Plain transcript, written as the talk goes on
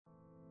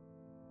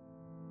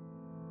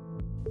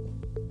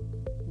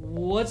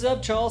What's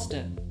up,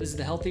 Charleston? This is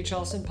the Healthy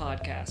Charleston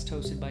podcast,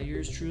 hosted by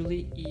yours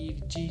truly,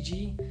 Eve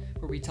GG,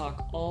 where we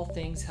talk all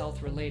things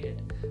health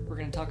related. We're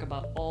going to talk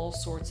about all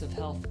sorts of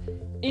health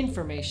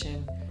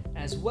information,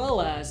 as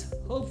well as,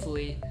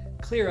 hopefully,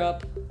 clear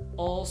up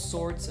all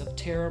sorts of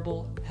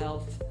terrible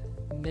health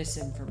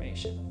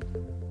misinformation.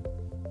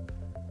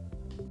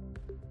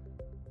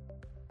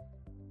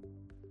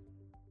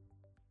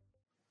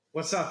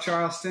 What's up,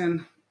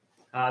 Charleston?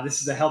 This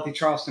is the Healthy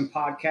Charleston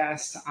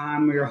podcast.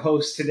 I'm your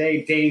host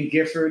today, Dane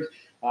Gifford.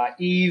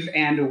 Eve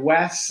and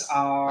Wes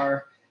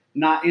are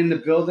not in the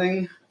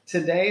building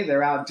today.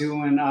 They're out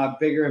doing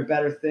bigger and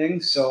better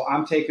things, so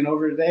I'm taking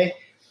over today.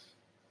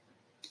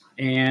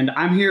 And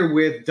I'm here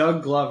with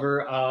Doug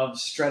Glover of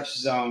Stretch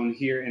Zone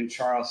here in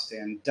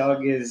Charleston.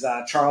 Doug is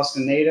a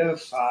Charleston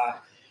native,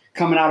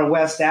 coming out of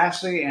West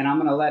Ashley, and I'm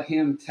going to let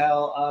him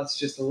tell us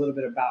just a little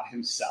bit about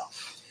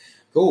himself.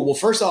 Cool. Well,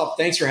 first off,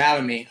 thanks for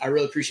having me. I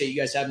really appreciate you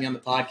guys having me on the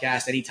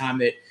podcast. Anytime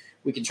that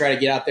we can try to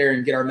get out there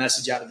and get our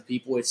message out to the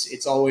people,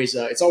 it's always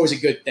a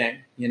good thing,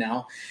 you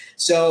know.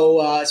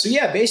 So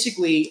yeah,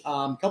 basically,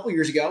 a couple of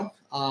years ago,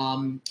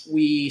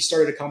 we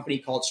started a company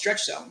called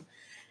Stretch Zone.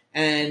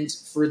 And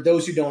for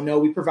those who don't know,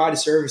 we provide a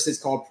service that's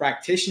called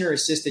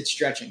practitioner-assisted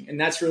stretching.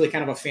 And that's really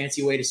kind of a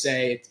fancy way to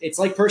say it's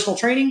like personal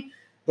training,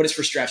 but it's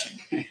for stretching.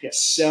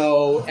 Yes.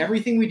 So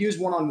everything we do is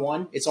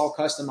one-on-one. It's all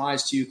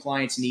customized to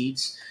clients'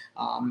 needs.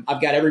 I've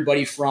got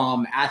everybody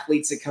from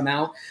athletes that come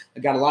out.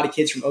 I've got a lot of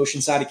kids from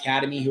Oceanside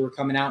Academy who are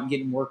coming out and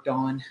getting worked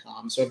on.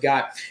 So I've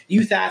got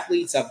youth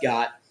athletes. I've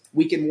got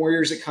weekend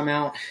warriors that come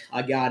out.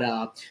 I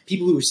got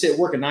people who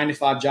work a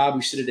 9-to-5 job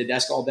who sit at a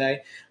desk all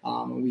day.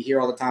 And we hear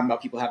all the time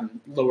about people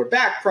having lower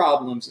back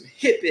problems and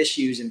hip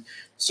issues. And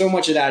so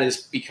much of that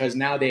is because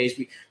nowadays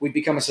we've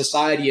become a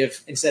society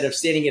of, instead of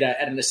standing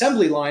at an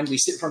assembly line, we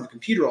sit in front of a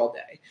computer all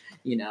day.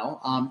 You know,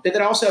 but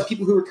then also have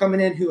people who are coming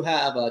in who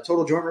have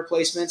total joint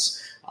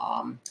replacements,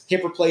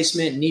 hip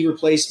replacement, knee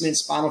replacement,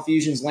 spinal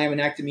fusions,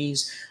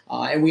 laminectomies.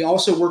 And we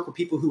also work with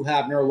people who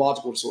have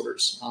neurological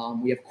disorders.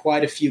 We have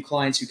quite a few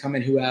clients who come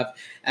in who have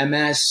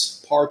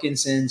MS,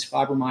 Parkinson's,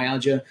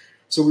 fibromyalgia.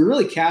 So we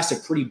really cast a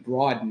pretty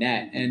broad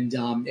net, and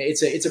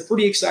it's a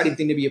pretty exciting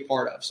thing to be a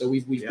part of. So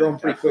we've grown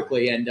pretty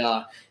quickly, and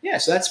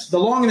so that's the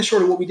long and the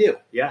short of what we do.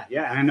 Yeah.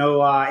 And I know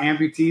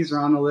amputees are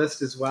on the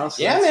list as well.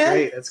 So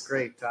that's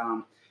great.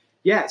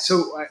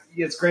 So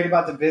it's great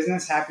about the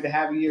business. Happy to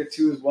have you here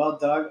too as well,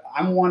 Doug.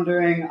 I'm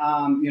wondering,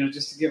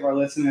 just to give our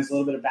listeners a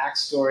little bit of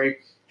backstory,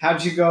 how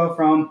did you go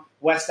from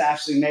West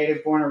Ashley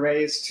native, born and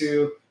raised,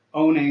 to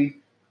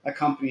owning a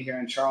company here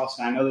in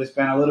Charleston? I know there's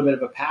been a little bit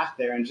of a path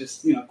there, and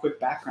just, quick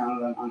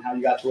background on how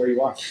you got to where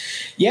you are.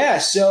 Yeah,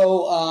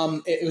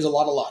 so it was a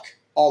lot of luck.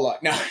 All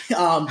luck. No.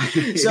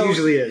 It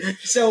usually is.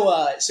 So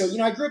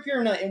I grew up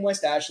here in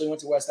West Ashley, went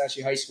to West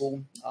Ashley High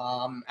School.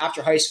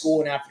 After high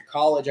school and after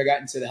college, I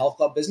got into the health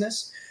club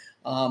business.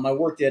 I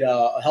worked at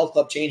a health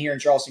club chain here in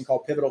Charleston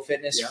called Pivotal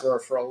Fitness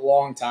for a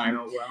long time.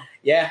 Oh, wow.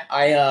 Yeah,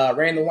 I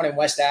ran the one in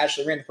West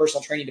Ashley, ran the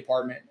personal training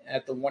department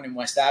at the one in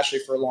West Ashley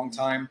for a long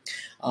time.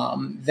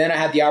 Then I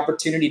had the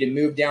opportunity to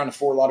move down to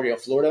Fort Lauderdale,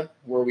 Florida,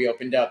 where we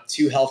opened up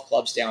 2 health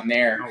clubs down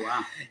there. Oh,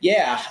 wow.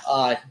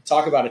 Yeah,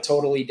 talk about a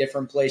totally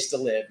different place to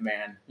live,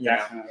 man.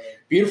 Definitely.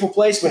 Beautiful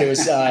place, but it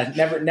was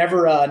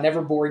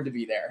never boring to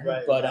be there.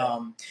 Right,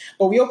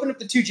 but we opened up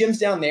the 2 gyms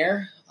down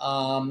there.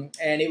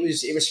 And it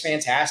was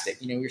fantastic.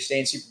 We were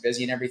staying super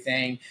busy and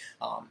everything.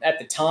 At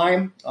the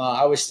time,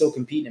 I was still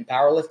competing in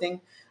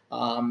powerlifting.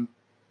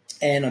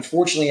 And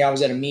unfortunately, I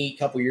was at a meet a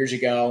couple years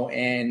ago,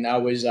 and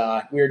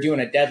we were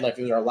doing a deadlift.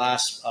 It was our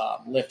last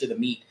lift of the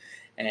meet.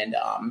 And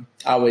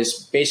I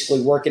was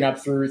basically working up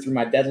through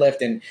my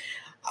deadlift, and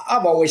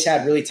I've always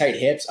had really tight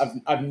hips.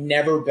 I've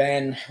never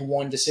been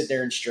one to sit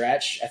there and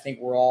stretch. I think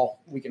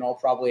we can all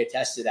probably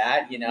attest to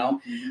that,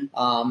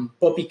 Mm-hmm.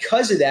 But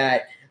because of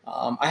that,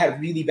 I had a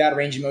really bad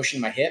range of motion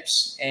in my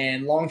hips.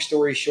 And long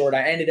story short,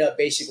 I ended up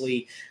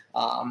basically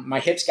my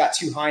hips got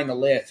too high in the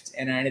lift,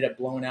 and I ended up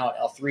blowing out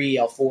L3,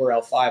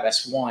 L4, L5,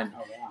 S1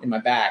 in my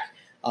back.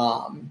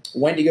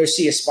 Went to go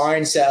see a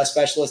spine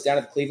specialist down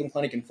at the Cleveland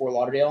Clinic in Fort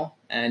Lauderdale,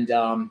 and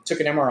took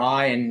an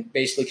MRI and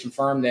basically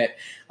confirmed that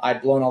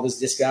I'd blown all this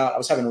disc out. I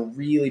was having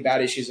really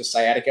bad issues with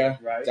sciatica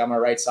down my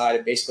right side.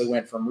 It basically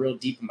went from real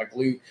deep in my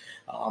glute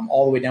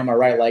all the way down my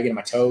right leg into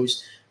my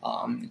toes.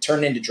 It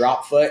turned into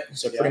drop foot,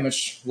 so pretty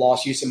much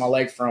lost use of my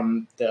leg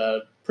from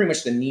pretty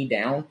much the knee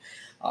down.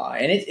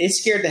 And it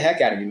scared the heck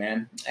out of me,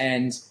 man.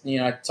 And,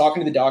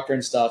 talking to the doctor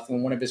and stuff,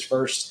 and one of his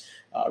first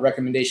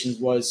recommendations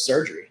was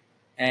surgery.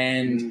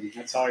 And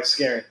that's always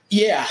scary.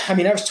 Yeah. I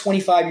mean, I was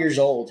 25 years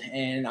old,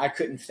 and I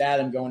couldn't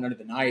fathom going under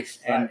the knife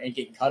and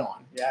getting cut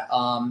on.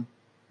 Yeah.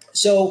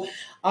 So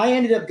I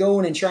ended up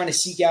going and trying to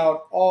seek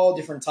out all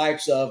different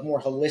types of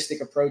more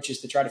holistic approaches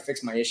to try to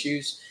fix my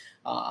issues.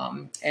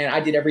 And I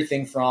did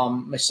everything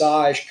from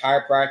massage,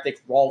 chiropractic,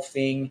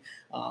 rolfing,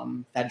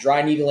 had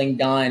dry needling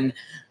done.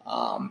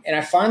 And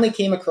I finally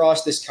came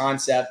across this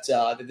concept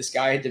that this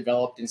guy had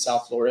developed in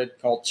South Florida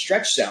called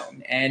Stretch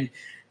Zone. And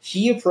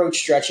he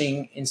approached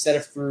stretching instead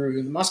of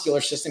through the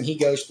muscular system, he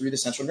goes through the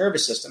central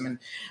nervous system. And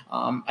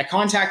I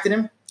contacted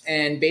him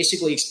and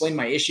basically explained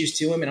my issues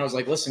to him. And I was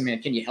like, listen,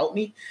 man, can you help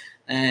me?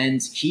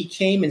 And he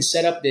came and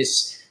set up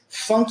this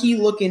funky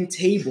looking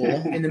table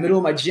in the middle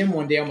of my gym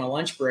one day on my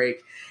lunch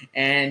break.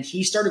 And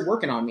he started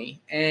working on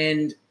me.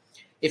 And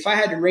if I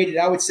had to rate it,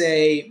 I would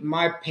say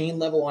my pain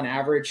level on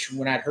average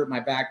when I'd hurt my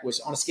back was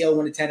on a scale of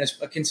 1 to 10 is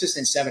a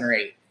consistent 7 or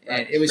 8. Right.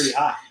 And it was pretty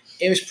high.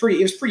 It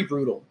was pretty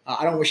brutal.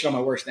 I don't wish it on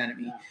my worst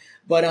enemy. Yeah.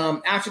 But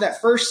after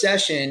that first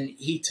session,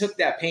 he took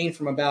that pain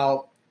from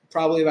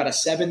probably about a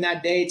 7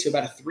 that day to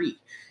about a 3.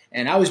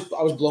 And I was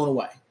blown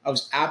away. I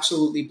was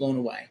absolutely blown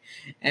away.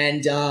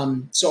 And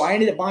so I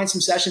ended up buying some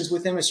sessions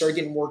with him and started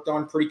getting worked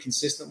on pretty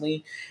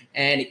consistently.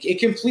 And it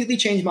completely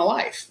changed my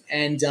life.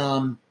 And,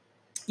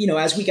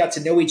 as we got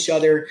to know each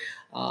other,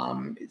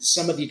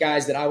 some of the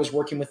guys that I was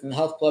working with in the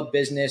health club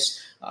business,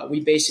 I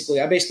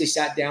basically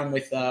sat down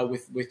with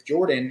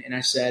Jordan and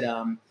I said,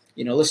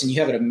 listen, you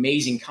have an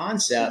amazing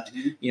concept.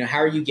 How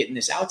are you getting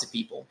this out to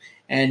people?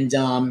 And,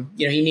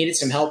 he needed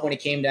some help when it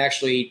came to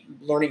actually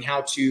learning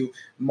how to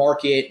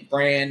market,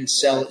 brand,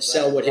 sell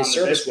what his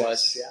service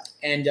was. Yeah.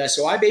 And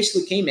so I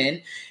basically came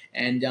in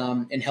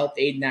and helped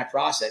aid in that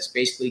process.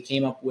 Basically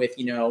came up with,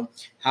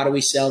 how do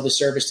we sell the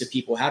service to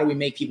people? How do we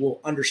make people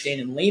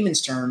understand in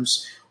layman's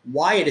terms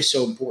why it is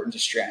so important to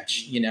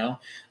stretch?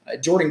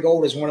 Jordan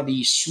Gold is one of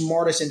the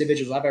smartest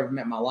individuals I've ever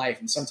met in my life.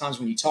 And sometimes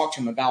when you talk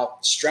to him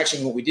about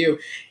stretching, what we do,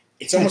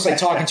 it's almost like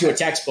talking to a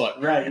textbook.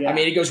 Right. Yeah. I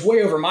mean, it goes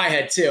way over my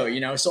head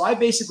too, So I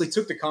basically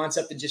took the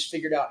concept and just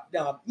figured out,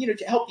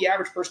 to help the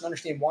average person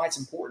understand why it's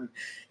important.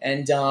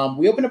 And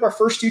we opened up our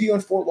first studio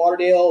in Fort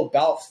Lauderdale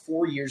about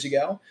 4 years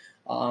ago.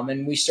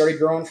 And we started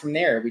growing from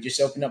there. We just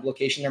opened up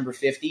location number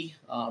 50.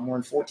 We're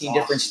in 14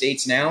 different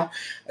states now.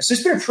 So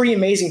it's been a pretty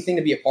amazing thing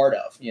to be a part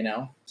of,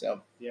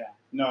 So yeah,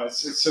 no,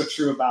 it's so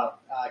true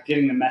about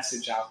getting the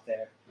message out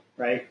there,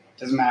 right?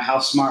 Doesn't matter how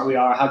smart we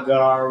are, how good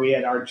are we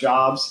at our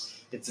jobs.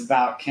 It's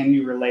about, can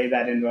you relay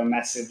that into a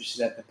message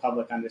that the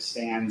public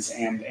understands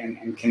and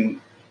can,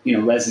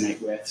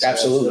 resonate with. So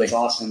absolutely. That's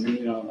awesome.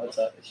 That's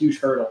a huge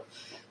hurdle.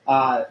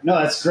 No,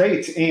 that's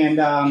great.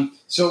 And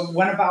so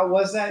when about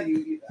was that?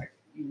 You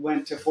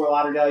went to Fort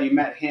Lauderdale, you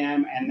met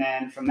him, and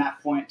then from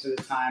that point to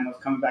the time of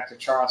coming back to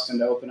Charleston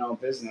to open our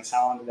business,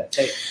 how long did that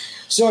take?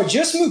 So I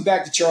just moved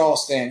back to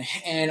Charleston,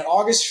 and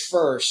August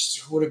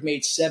 1st would have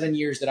made 7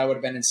 years that I would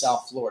have been in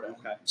South Florida.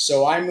 Okay.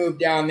 So I moved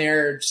down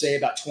there, say,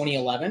 about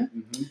 2011.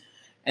 Mm-hmm.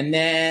 And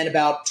then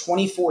about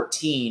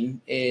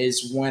 2014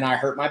 is when I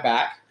hurt my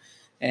back.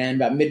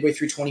 And about midway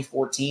through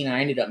 2014,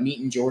 I ended up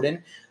meeting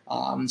Jordan.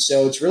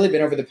 So it's really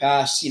been over the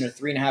past,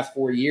 3.5,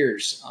 4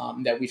 years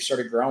that we've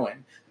started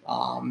growing.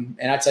 And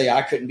I tell you,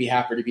 I couldn't be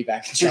happier to be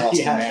back in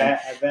Charleston, man.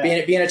 I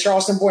bet. Being a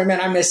Charleston boy, man,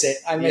 I miss it.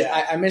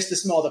 I miss the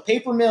smell of the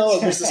paper mill.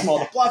 I miss the smell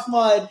of the bluff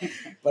mud.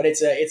 But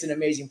it's an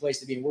amazing place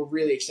to be. And we're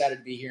really excited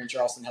to be here in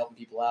Charleston helping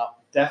people out.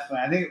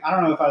 Definitely. I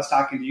don't know if I was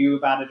talking to you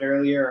about it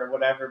earlier or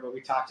whatever, but we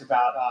talked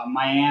about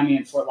Miami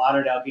and Fort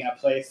Lauderdale being a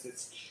place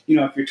that's,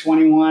 if you're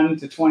 21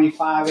 to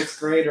 25, it's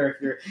great. Or if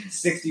you're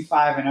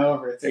 65 and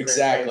over, it's a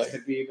great place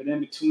to be. But in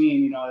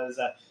between, as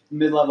a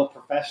mid-level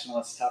professional,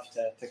 it's tough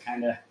to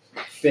kind of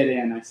fit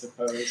in, I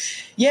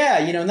suppose. Yeah,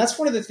 and that's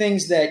one of the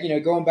things that,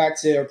 going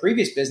back to our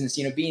previous business,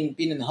 being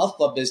in the health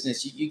club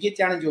business, you get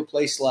down into a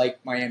place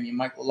like Miami,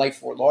 like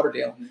Fort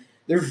Lauderdale. Mm-hmm.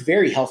 They're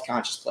very health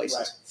conscious places,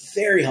 right.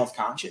 Very health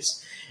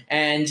conscious.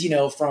 And,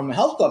 from a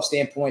health club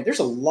standpoint, there's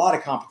a lot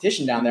of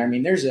competition down there. I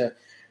mean, there's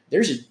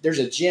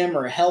a gym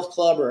or a health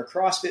club or a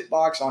CrossFit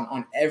box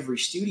on every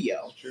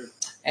studio. True.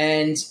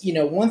 And,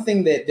 one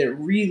thing that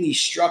really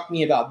struck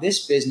me about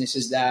this business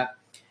is that,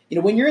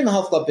 when you're in the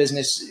health club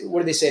business, what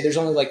do they say? There's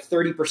only like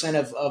 30%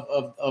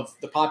 of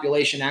the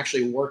population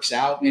actually works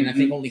out. And I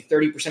think only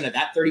 30% of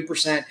that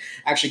 30%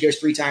 actually goes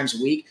 3 times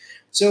a week.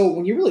 So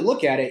when you really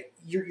look at it,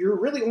 you're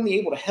really only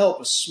able to help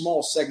a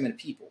small segment of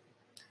people.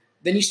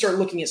 Then you start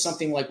looking at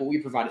something like what we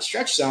provide at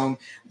Stretch Zone.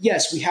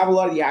 Yes, we have a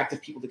lot of the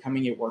active people that come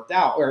and get worked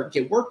out or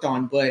get worked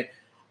on, but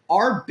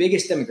our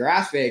biggest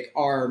demographic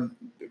are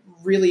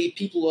really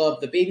people of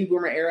the baby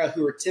boomer era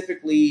who are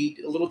typically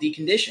a little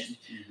deconditioned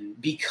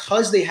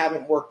because they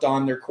haven't worked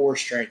on their core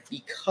strength,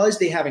 because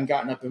they haven't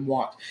gotten up and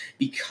walked,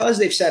 because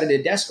they've sat at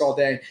a desk all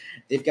day.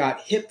 They've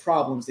got hip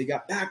problems, they've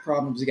got back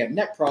problems, they've got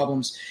neck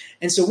problems.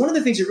 And so one of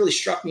the things that really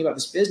struck me about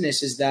this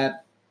business is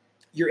that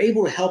you're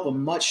able to help a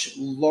much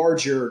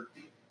larger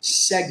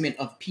segment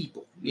of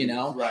people,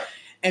 Right.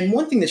 And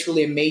one thing that's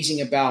really amazing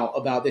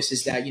about this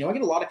is that, I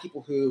get a lot of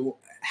people who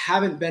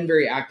haven't been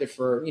very active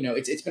for,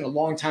 it's been a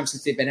long time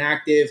since they've been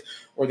active,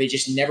 or they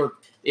just never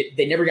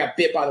got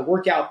bit by the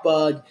workout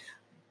bug,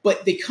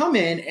 but they come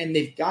in and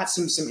they've got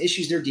some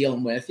issues they're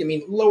dealing with. I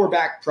mean, lower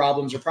back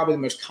problems are probably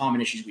the most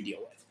common issues we deal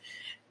with.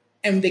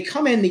 And they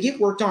come in, they get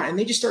worked on, and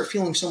they just start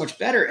feeling so much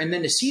better. And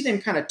then to see them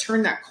kind of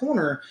turn that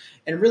corner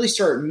and really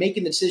start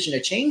making the decision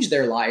to change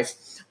their life,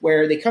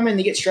 where they come in,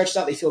 they get stretched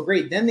out, they feel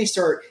great. Then they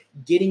start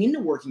getting into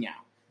working out.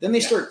 Then they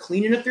start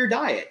cleaning up their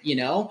diet,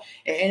 and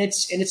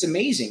it's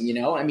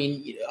amazing, I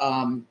mean,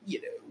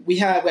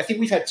 I think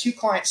we've had 2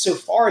 clients so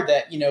far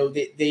that,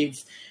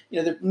 they've,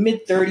 they're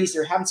mid-30s,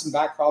 they're having some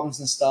back problems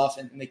and stuff,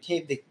 and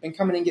they've been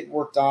coming in getting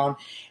worked on,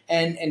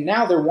 and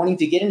now they're wanting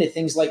to get into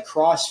things like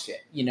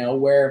CrossFit,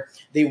 where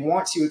they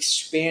want to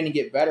expand and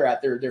get better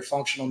at their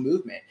functional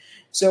movement.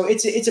 So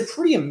it's a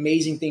pretty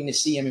amazing thing to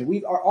see. I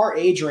mean, our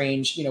age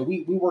range,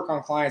 we work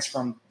on clients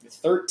from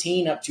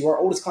 13 up to our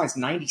oldest client's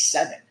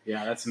 97.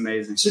 Yeah, that's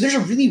amazing. So there's a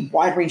really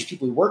wide range of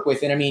people we work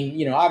with. And I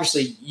mean,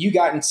 obviously you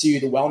got into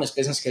the wellness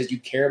business because you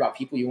care about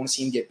people. You want to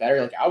see them get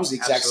better. Like I was the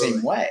exact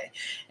same way.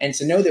 And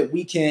to know that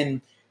we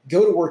can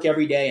go to work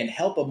every day and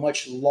help a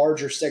much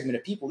larger segment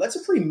of people, that's a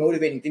pretty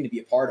motivating thing to be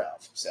a part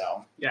of.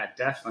 So yeah,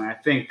 definitely. I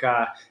think,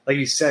 like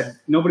you said,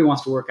 nobody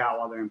wants to work out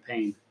while they're in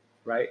pain,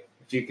 right?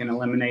 If you can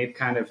eliminate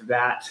kind of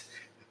that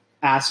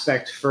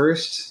aspect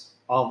first,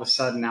 all of a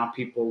sudden now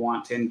people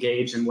want to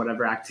engage in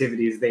whatever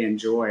activities they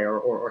enjoy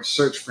or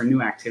search for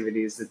new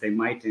activities that they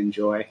might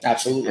enjoy.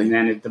 Absolutely. And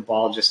then the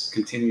ball just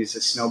continues to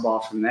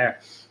snowball from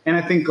there. And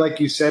I think, like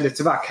you said, it's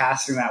about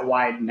casting that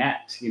wide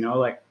net,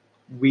 like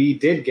we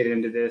did get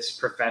into this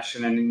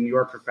profession and in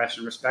your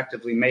profession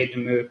respectively, Made to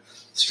Move,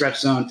 Stretch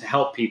Zone to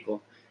help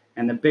people.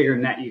 And the bigger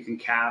net you can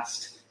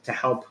cast to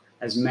help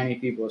as many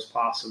people as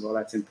possible,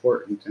 that's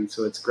important. And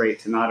so it's great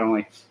to not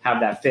only have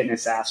that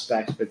fitness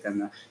aspect, but then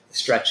the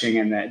stretching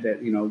and that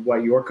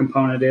what your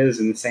component is,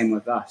 and the same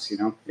with us.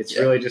 It's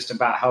really just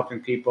about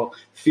helping people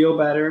feel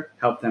better,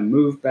 help them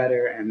move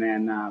better, and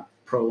then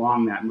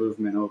prolong that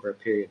movement over a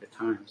period of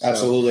time.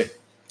 Absolutely.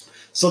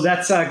 So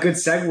that's a good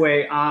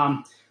segue.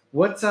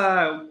 What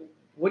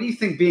do you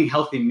think being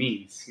healthy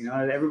means?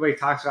 Everybody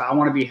talks about I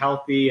want to be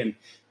healthy, and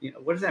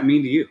what does that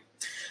mean to you?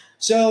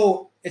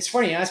 So it's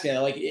funny you ask me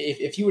that. Like,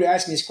 if you would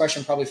ask me this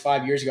question probably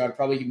 5 years ago, I'd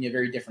probably give you a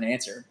very different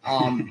answer.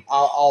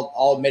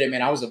 I'll admit it,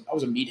 man. I was a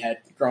meathead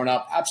growing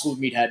up, absolute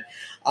meathead.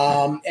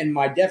 And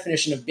my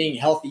definition of being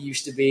healthy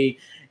used to be,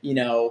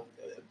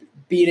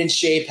 being in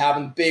shape,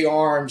 having big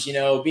arms,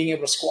 being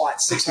able to squat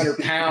 600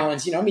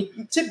 pounds.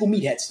 Typical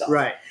meathead stuff.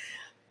 Right.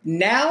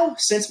 Now,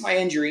 since my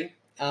injury,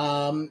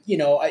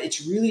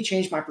 it's really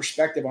changed my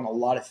perspective on a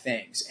lot of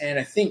things. And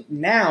I think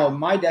now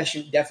my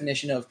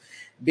definition of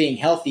being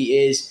healthy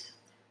is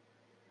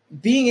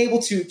being able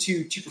to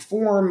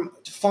perform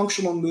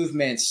functional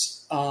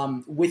movements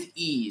with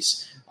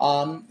ease.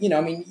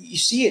 You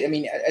see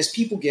it. As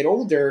people get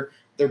older,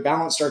 their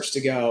balance starts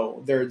to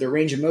go, their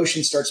range of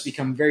motion starts to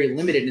become very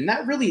limited, and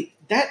that really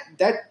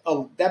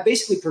that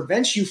basically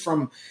prevents you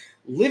from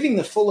living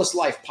the fullest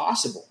life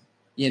possible.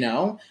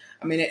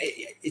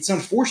 It's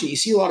unfortunate. You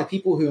see a lot of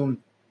people who,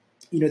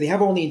 they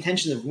have all the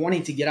intentions of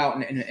wanting to get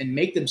out and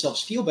make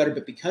themselves feel better,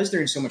 but because they're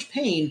in so much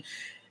pain,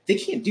 they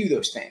can't do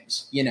those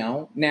things.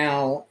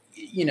 Now,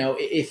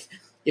 if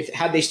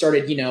had they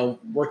started,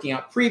 working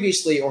out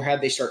previously, or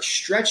had they start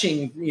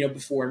stretching,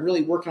 before and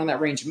really working on that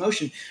range of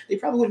motion, they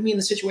probably wouldn't be in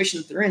the situation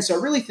that they're in. So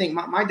I really think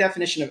my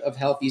definition of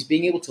healthy is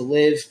being able to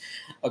live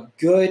a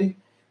good,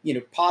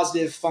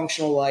 positive,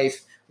 functional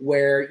life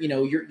where,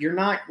 you're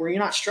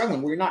not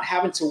struggling, where you're not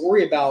having to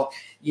worry about,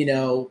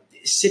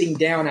 sitting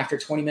down after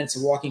 20 minutes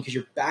of walking because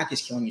your back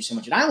is killing you so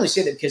much. And I only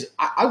say that because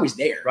I was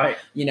there. Right.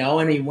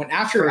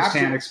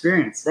 First-hand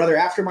experience. Brother,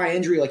 after my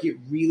injury, it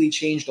really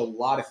changed a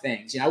lot of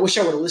things. I wish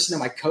I would have listened to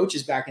my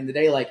coaches back in the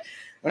day. Like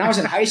when I was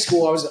in high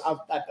school,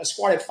 I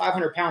squatted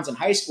 500 pounds in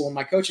high school, and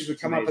my coaches would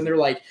come up and they're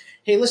like,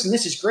 "Hey, listen,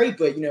 this is great,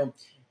 but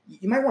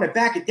you might want to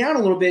back it down a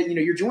little bit,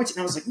 your joints." And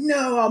I was like,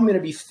 no, I'm going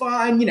to be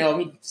fine.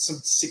 Some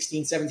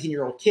 16,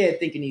 17-year-old kid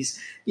thinking he's,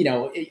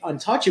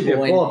 untouchable. Yeah,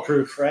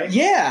 bulletproof, right?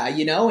 Yeah.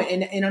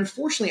 And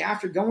unfortunately,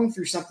 after going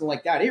through something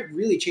like that, it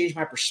really changed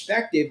my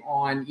perspective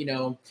on,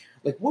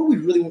 what do we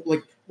really,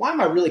 why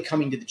am I really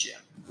coming to the gym,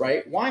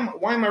 right? Why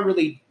am I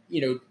really,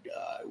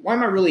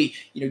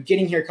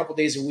 getting here a couple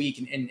days a week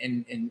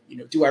and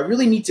do I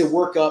really need to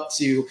work up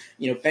to,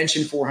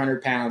 benching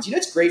 400 pounds?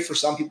 It's great for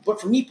some people,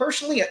 but for me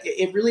personally,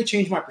 it really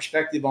changed my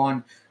perspective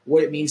on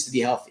what it means to be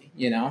healthy,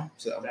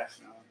 so.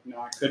 Definitely. No,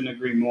 I couldn't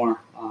agree more,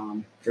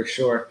 for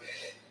sure.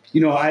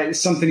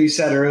 Something you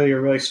said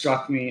earlier really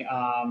struck me,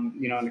 and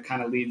it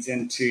kind of leads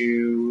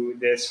into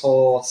this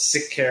whole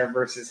sick care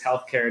versus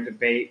healthcare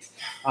debate.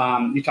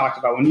 You talked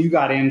about when you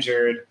got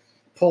injured,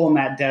 pulling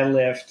that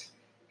deadlift,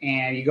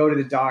 and you go to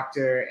the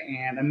doctor,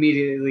 and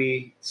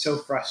immediately, so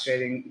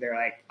frustrating, they're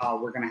like,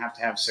 "Oh, we're going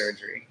to have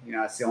surgery.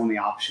 It's the only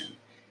option."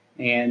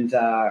 And,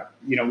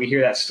 we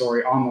hear that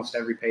story almost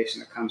every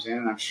patient that comes in,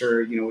 and I'm sure,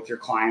 with your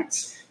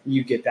clients,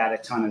 you get that a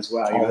ton as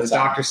well. The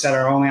doctor said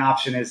our only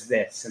option is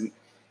this, and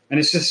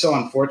it's just so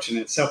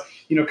unfortunate. So,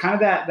 kind of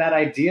that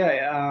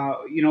idea,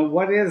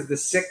 what is the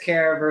sick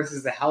care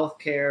versus the health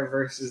care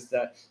versus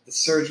the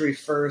surgery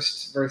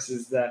first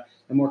versus the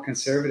more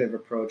conservative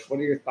approach? What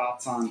are your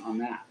thoughts on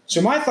that?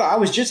 So I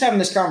was just having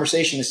this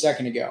conversation a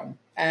second ago,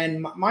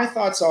 and my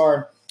thoughts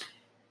are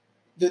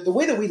the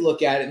way that we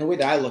look at it and the way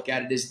that I look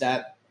at it is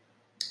that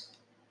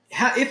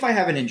if I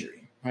have an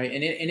injury, right,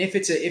 and if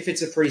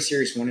it's a pretty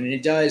serious one, and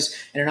it does,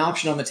 and an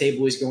option on the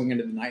table is going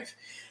into the knife,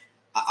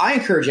 I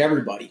encourage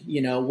everybody,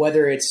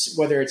 whether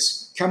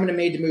it's coming to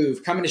Made to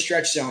Move, coming to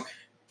Stretch Zone,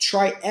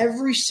 try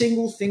every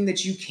single thing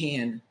that you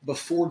can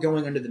before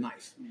going under the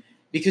knife,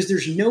 because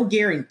there's no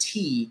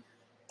guarantee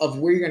of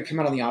where you're going to come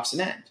out on the opposite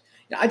end.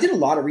 Now, I did a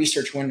lot of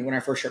research when I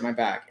first hurt my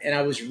back, and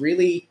I was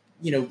really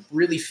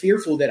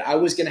fearful that I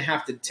was going to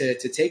have to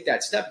take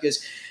that step,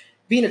 because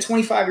being a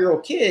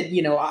 25-year-old kid,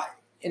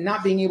 and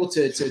not being able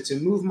to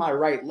move my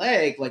right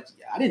leg, like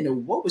I didn't know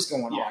what was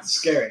going on. It's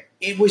scary.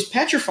 It was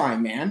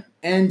petrifying, man.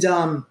 And,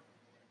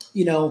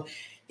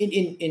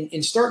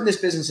 in starting this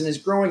business and is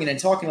growing and then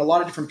talking to a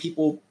lot of different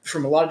people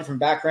from a lot of different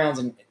backgrounds,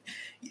 and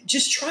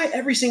just try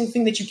every single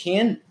thing that you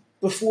can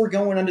before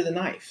going under the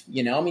knife.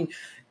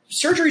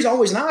 Surgery is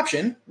always an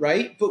option,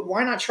 right? But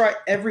why not try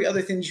every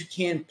other thing that you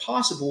can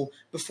possible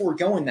before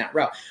going that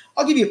route?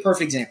 I'll give you a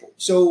perfect example.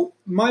 So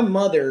my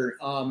mother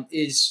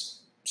is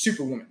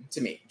superwoman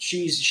to me.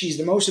 She's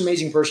the most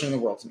amazing person in the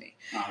world to me.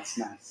 Oh, that's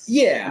nice.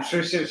 Yeah. I'm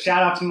sure she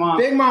shout out to mom.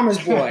 Big mama's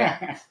boy.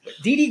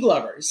 Dee Dee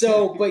Glover.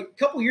 So, but a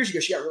couple years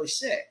ago, she got really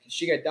sick.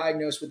 She got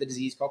diagnosed with a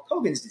disease called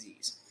Cogan's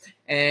disease.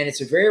 And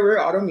it's a very rare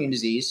autoimmune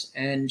disease.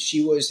 And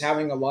she was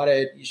having a lot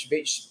of,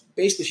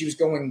 basically she was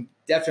going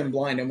deaf and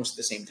blind almost at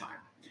the same time.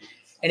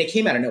 And it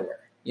came out of nowhere,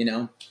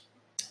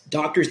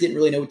 Doctors didn't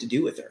really know what to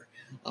do with her.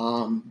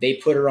 They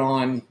put her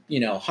on,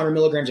 100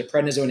 milligrams of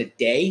prednisone a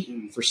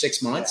day for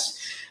 6 months.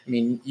 Yeah. I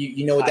mean,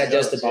 you know what that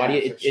does to the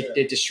body.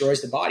 It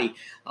destroys the body.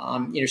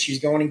 She was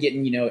going and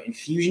getting,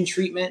 infusion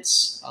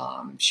treatments.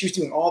 She was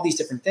doing all these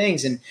different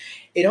things. And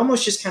it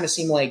almost just kind of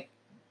seemed like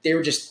they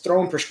were just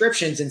throwing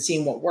prescriptions and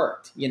seeing what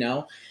worked,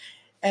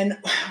 And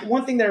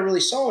one thing that I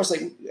really saw was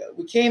like,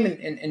 we came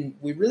and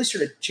we really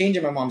started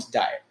changing my mom's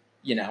diet,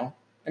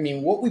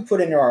 what we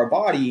put into our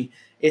body,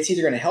 it's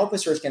either going to help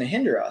us or it's going to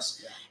hinder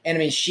us. Yeah.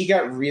 And she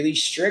got really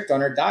strict on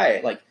her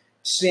diet, like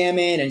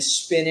salmon and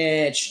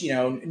spinach,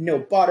 no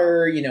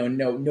butter,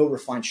 no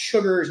refined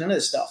sugars, none of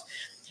this stuff.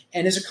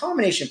 And it's a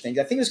combination of things.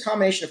 I think it's a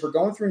combination of her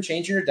going through and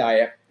changing her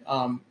diet.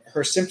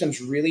 Her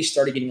symptoms really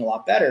started getting a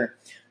lot better.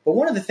 But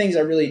one of the things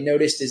I really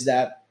noticed is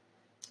that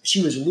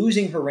she was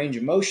losing her range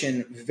of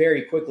motion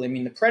very quickly.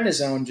 The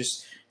prednisone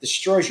just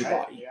destroys your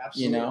body,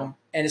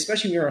 and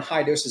especially when you're in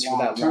high doses for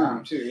that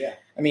long. Too, yeah.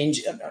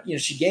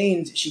 She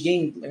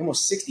gained like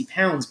almost 60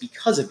 pounds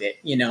because of it,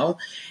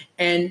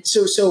 And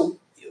so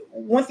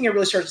one thing I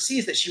really started to see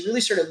is that she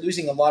really started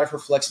losing a lot of her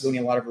flexibility,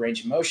 a lot of her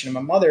range of motion. And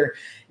my mother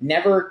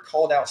never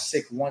called out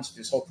sick once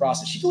through this whole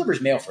process. She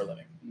delivers mail for a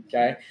living.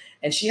 Okay.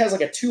 And she has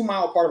like a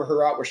 2-mile part of her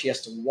route where she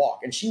has to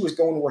walk. And she was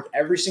going to work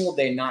every single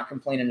day, not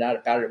complaining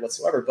about it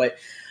whatsoever. But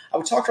I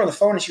would talk to her on the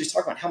phone and she was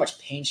talking about how much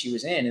pain she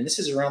was in. And this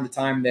is around the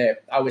time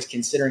that I was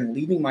considering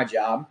leaving my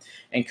job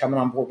and coming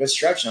on board with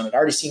Stretch On. I'd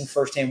already seen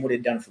firsthand what it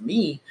had done for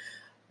me.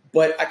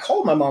 But I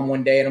called my mom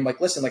one day and I'm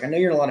like, listen, I know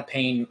you're in a lot of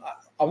pain.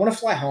 I want to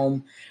fly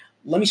home.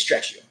 Let me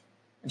stretch you.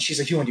 And she's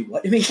like, you want to do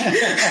what to me?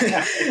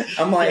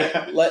 I'm like,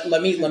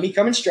 let me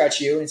come and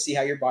stretch you and see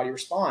how your body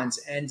responds.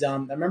 And I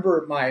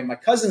remember my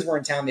cousins were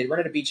in town. They'd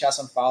run at a beach house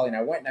on Folly, and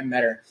I went and I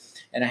met her.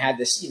 And I had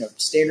this,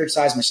 standard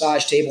size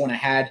massage table, and I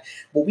had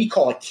what we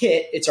call a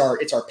kit. It's our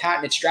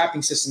patented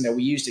strapping system that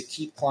we use to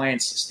keep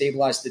clients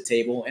stabilized at the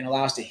table and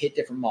allow us to hit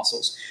different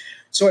muscles.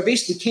 So I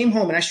basically came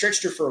home and I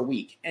stretched her for a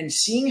week, and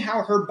seeing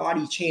how her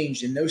body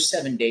changed in those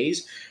 7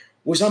 days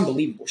was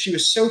unbelievable. She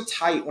was so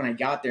tight when I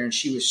got there, and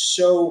she was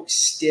so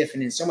stiff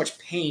and in so much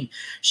pain.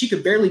 She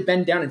could barely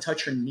bend down and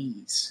touch her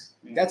knees.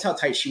 That's how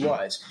tight she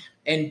was.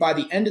 And by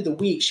the end of the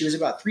week, she was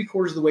about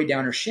 3/4 of the way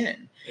down her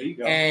shin. There you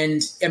go.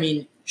 And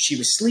she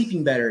was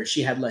sleeping better.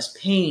 She had less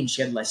pain.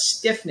 She had less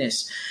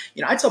stiffness.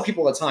 I tell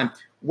people all the time,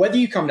 whether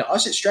you come to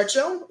us at Stretch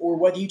Zone or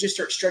whether you just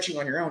start stretching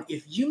on your own,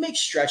 if you make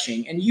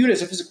stretching, and you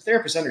as a physical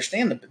therapist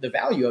understand the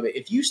value of it,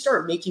 if you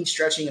start making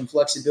stretching and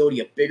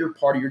flexibility a bigger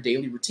part of your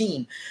daily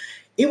routine,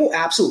 it will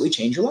absolutely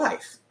change your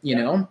life,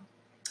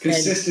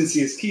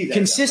 Consistency is key.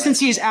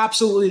 Consistency is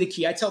absolutely the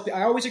key. I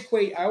always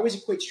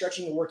equate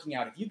stretching and working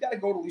out. If you've got a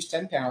goal to lose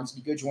 10 pounds and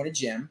you go join a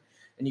gym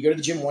and you go to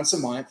the gym once a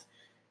month,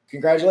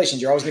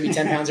 congratulations, you're always going to be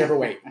 10 pounds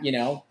overweight,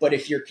 But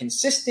if you're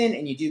consistent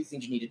and you do the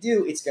things you need to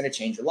do, it's going to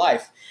change your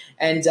life.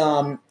 And,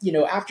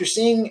 after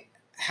seeing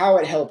how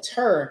it helped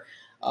her,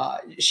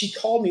 she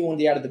called me one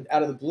day out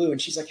of the blue,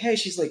 and she's like, hey,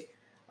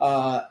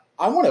 I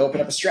want to open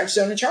up a Stretch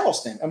Zone in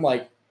Charleston. I'm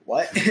like,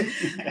 what?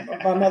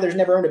 My mother's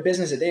never owned a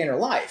business a day in her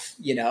life,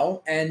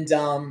 And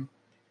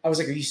I was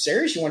like, are you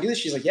serious? You want to do this?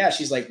 She's like, yeah.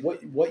 She's like,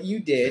 what you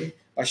did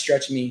by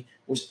stretching me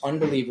was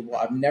unbelievable.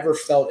 I've never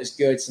felt as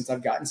good since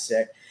I've gotten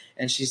sick.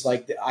 And she's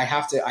like, I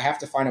have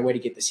to find a way to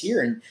get this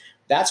here. And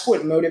that's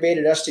what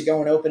motivated us to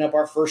go and open up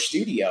our first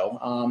studio.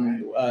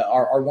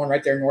 Our one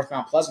right there in North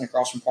Mount Pleasant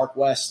across from Park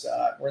West.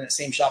 We're in that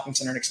same shopping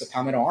center next to the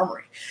Palmetto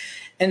Armory.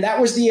 And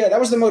that was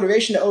the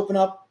motivation to open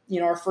up,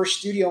 our first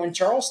studio in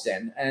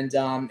Charleston. And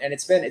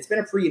it's been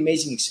a pretty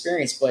amazing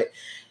experience, but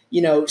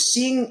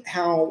seeing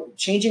how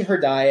changing her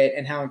diet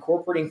and how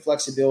incorporating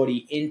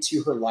flexibility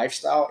into her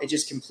lifestyle, it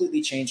just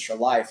completely changed her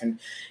life. And,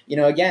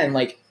 again,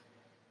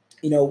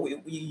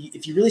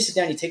 if you really sit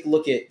down and you take a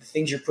look at the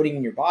things you're putting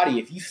in your body,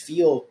 if you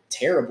feel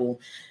terrible,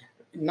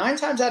 9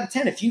 times out of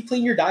 10, if you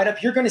clean your diet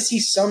up, you're going to see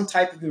some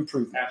type of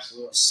improvement.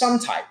 Absolutely. Some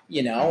type,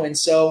 And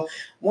so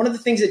one of the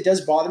things that does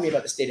bother me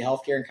about the state of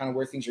healthcare and kind of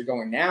where things are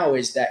going now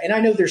is that, and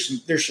I know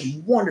there's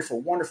some wonderful,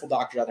 wonderful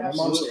doctors out there.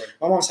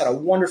 My mom's had a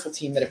wonderful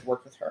team that have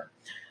worked with her.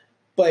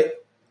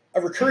 But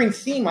a recurring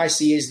theme I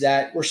see is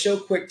that we're so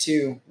quick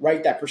to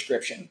write that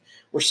prescription.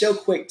 We're so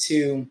quick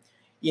to,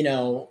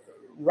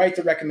 write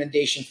the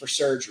recommendation for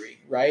surgery,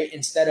 right?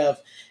 Instead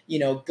of,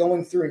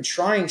 going through and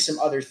trying some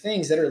other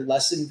things that are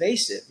less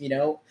invasive.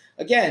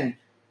 Again,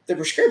 the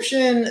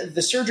prescription,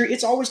 the surgery,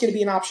 it's always going to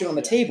be an option on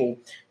the table.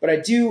 But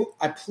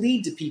I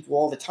plead to people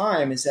all the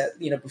time is that,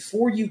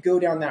 before you go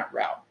down that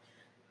route,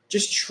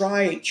 just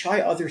try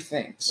other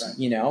things,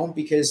 right.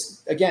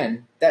 Because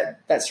again,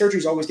 that surgery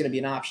is always going to be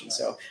an option. Right.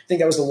 So I think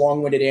that was a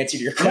long-winded answer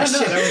to your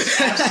question. No, that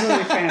was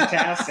absolutely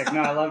fantastic.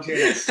 No, I loved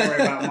hearing that story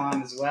about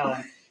Mom as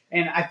well.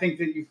 And I think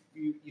that you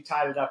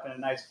tied it up in a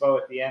nice bow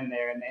at the end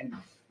there. And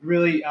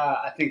really,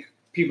 I think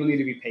people need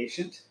to be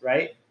patient,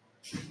 right?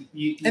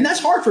 And that's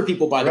hard for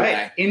people, by the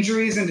way.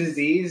 Injuries and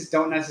disease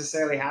don't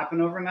necessarily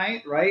happen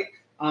overnight, right?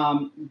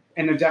 And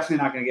they're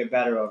definitely not going to get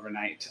better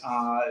overnight.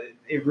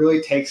 It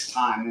really takes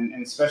time,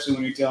 and especially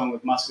when you're dealing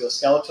with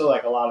musculoskeletal,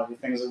 like a lot of the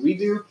things that we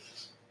do,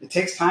 it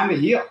takes time to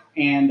heal.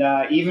 And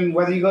even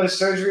whether you go to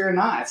surgery or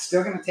not, it's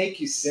still going to take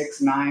you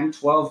 6, 9,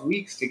 12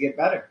 weeks to get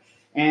better.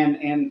 And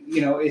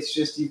it's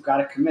just, you've got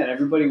to commit.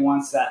 Everybody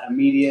wants that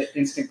immediate,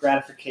 instant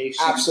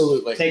gratification.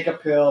 Absolutely. Take a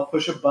pill,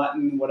 push a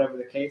button, whatever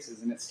the case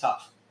is, and it's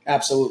tough.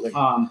 Absolutely.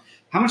 How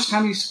much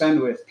time do you spend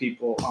with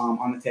people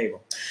on the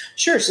table?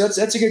 Sure. So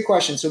that's a good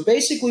question. So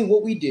basically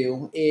what we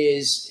do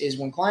is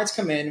when clients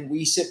come in,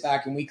 we sit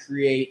back and we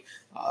create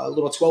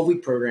little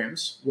 12-week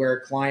programs where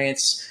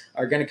clients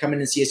are going to come in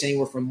and see us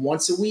anywhere from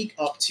once a week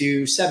up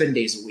to 7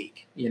 days a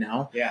week,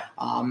 Yeah.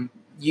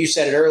 You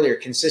said it earlier,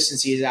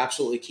 consistency is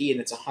absolutely key,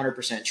 and it's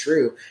 100%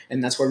 true.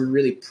 And that's why we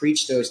really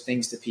preach those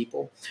things to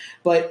people.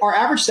 But our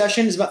average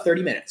session is about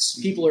 30 minutes.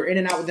 People are in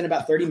and out within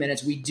about 30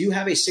 minutes. We do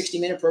have a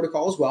 60-minute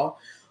protocol as well.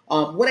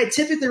 What I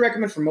typically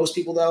recommend for most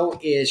people, though,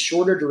 is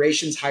shorter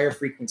durations, higher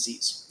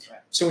frequencies. Right.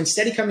 So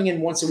instead of coming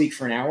in once a week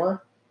for an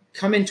hour,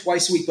 come in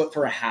twice a week, but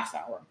for a half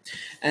hour.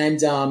 And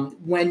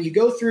when you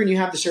go through and you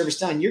have the service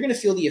done, you're going to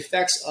feel the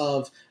effects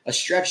of a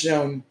stretch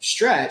zone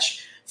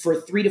stretch for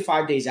 3 to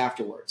 5 days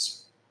afterwards.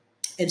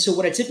 And so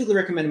what I typically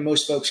recommend to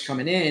most folks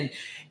coming in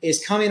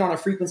is come in on a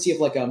frequency of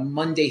like a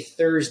Monday,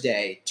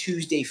 Thursday,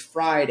 Tuesday,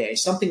 Friday,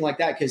 something like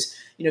that. Because,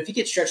 if you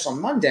get stretched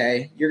on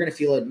Monday, you're going to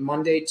feel it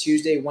Monday,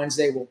 Tuesday,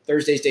 Wednesday. Well,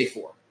 Thursday's day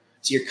 4.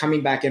 So you're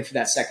coming back in for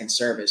that second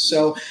service.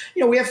 So,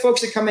 we have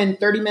folks that come in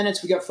 30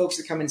 minutes. We got folks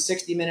that come in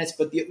 60 minutes.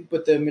 But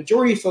the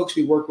majority of folks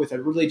we work with, I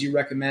really do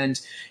recommend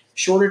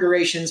shorter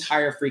durations,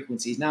 higher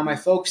frequencies. Now, my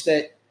folks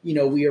that,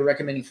 we are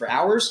recommending for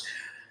hours,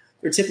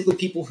 they're typically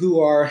people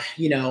who are,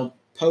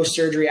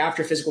 post-surgery,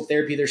 after physical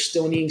therapy, they're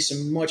still needing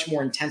some much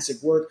more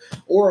intensive work,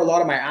 or a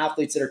lot of my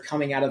athletes that are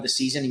coming out of the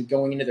season and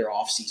going into their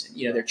off season.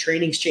 Their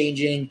training's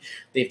changing.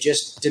 They've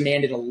just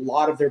demanded a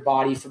lot of their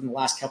body from the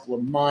last couple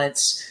of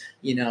months.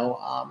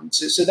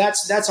 So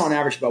that's on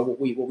average about what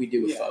we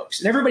do with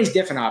folks, and everybody's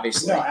different,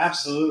 obviously. No,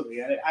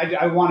 absolutely.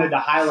 I wanted to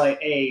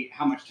highlight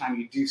how much time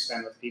you do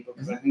spend with people,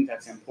 because I think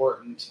that's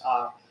important.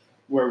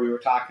 Where we were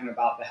talking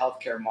about the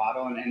healthcare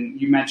model,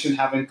 and you mentioned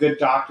having good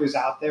doctors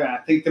out there, and I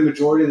think the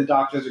majority of the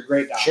doctors are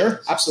great doctors.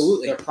 Sure,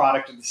 absolutely. They're a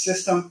product of the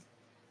system,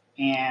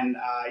 and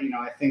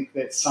I think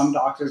that some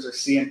doctors are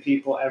seeing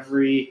people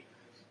every,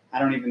 I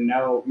don't even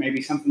know,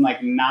 maybe something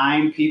like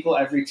 9 people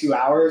every 2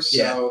 hours.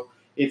 Yeah. So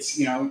it's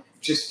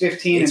just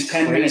 15 and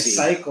 10 minute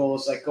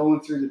cycles, like going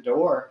through the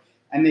door,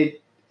 and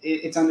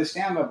it's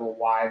understandable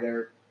why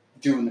they're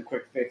doing the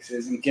quick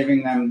fixes and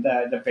giving them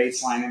the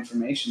baseline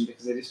information,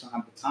 because they just don't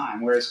have the time.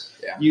 Whereas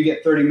you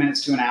get 30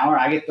 minutes to an hour,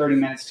 I get 30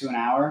 minutes to an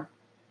hour,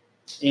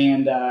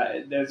 and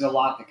there's a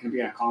lot that can be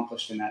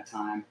accomplished in that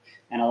time,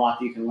 and a lot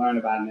that you can learn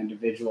about an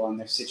individual and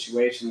their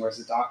situation, whereas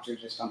the doctor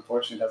just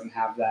unfortunately doesn't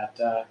have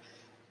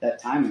that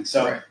timing.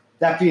 So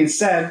that being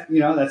said,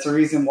 that's a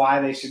reason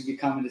why they should be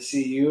coming to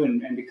see you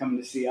and be coming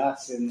to see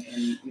us, and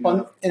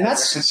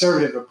that's a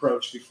conservative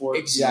approach before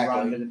you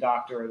run to the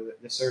doctor or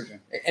the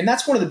surgeon. And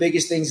that's one of the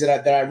biggest things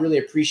that I really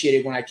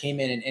appreciated when I came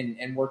in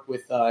and worked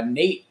with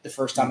Nate the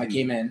first time I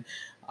came in.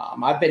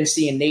 I've been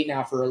seeing Nate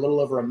now for a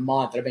little over a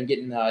month. I've been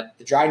getting the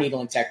dry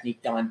needling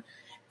technique done.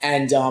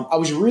 And I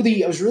was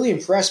really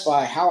impressed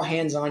by how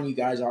hands-on you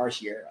guys are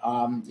here.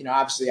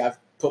 Obviously I've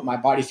put my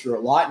body through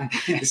a lot, and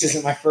this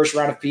isn't my first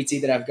round of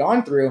PT that I've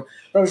gone through,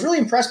 but I was really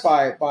impressed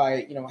by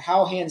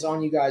how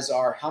hands-on you guys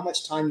are, how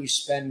much time you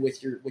spend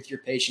with your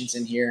patients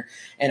in here.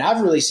 And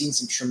I've really seen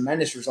some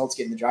tremendous results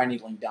getting the dry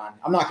needling done.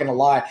 I'm not going to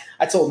lie.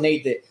 I told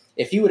Nate that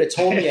If he would have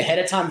told me ahead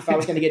of time if I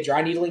was going to get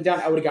dry needling done,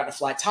 I would have gotten a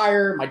flat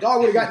tire. My dog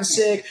would have gotten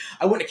sick.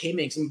 I wouldn't have came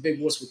in because I'm a big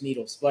wuss with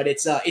needles. But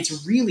it's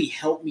really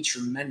helped me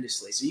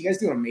tremendously. So you guys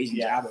do an amazing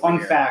job. Fun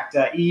fact,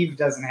 Eve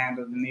doesn't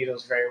handle the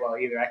needles very well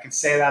either. I can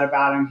say that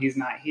about him. He's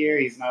not here.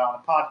 He's not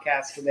on the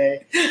podcast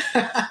today.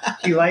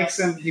 He likes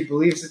them. He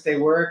believes that they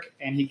work,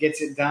 and he gets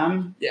it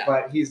done. Yeah.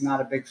 But he's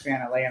not a big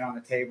fan of laying on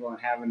the table and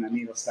having a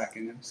needle stuck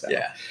in him. So,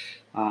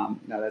 no,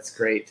 that's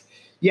great.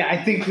 Yeah,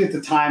 I think at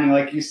the time,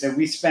 like you said,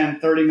 we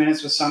spend 30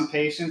 minutes with some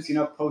patients,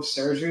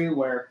 post-surgery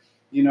where,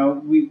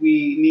 we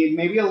need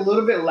maybe a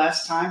little bit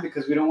less time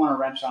because we don't want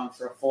to wrench on them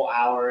for a full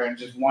hour and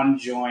just one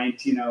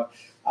joint,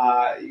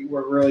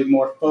 we're really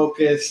more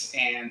focused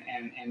and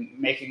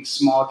making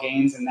small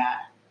gains in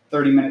that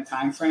 30-minute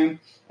time frame.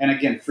 And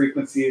again,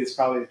 frequency is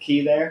probably the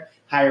key there.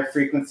 Higher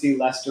frequency,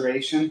 less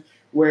duration.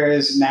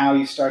 Whereas now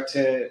you start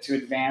to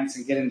advance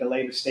and get into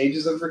later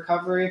stages of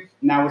recovery.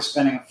 Now we're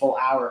spending a full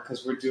hour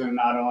because we're doing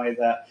not only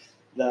the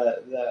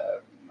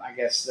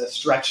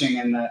stretching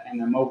and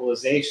the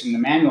mobilization, the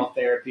manual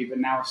therapy, but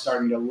now we're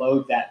starting to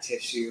load that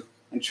tissue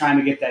and trying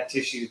to get that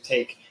tissue to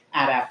take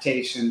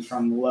adaptation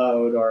from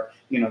load or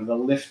the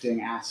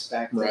lifting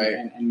aspect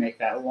and make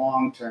that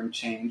long-term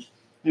change.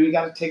 And we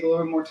got to take a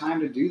little more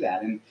time to do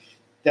that. And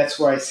that's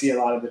where I see a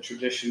lot of the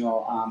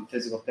traditional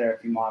physical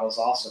therapy models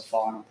also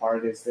falling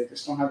apart is they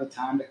just don't have the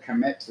time to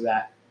commit to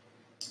that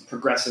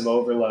progressive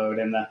overload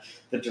and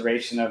the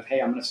duration of, hey,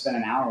 I'm going to spend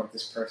an hour with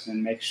this person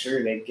and make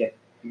sure they get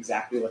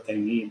exactly what they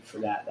need for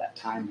that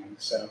timing.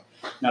 So,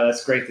 no,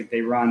 that's great that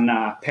they run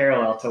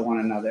parallel to one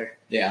another.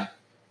 Yeah.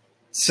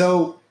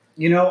 So,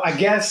 I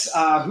guess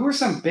who are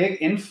some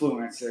big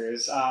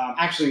influencers?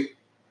 Actually,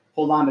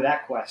 hold on to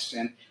that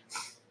question.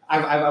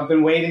 I've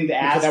been waiting to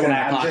ask, and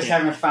I just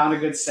haven't found a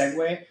good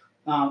segue.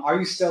 Are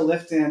you still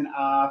lifting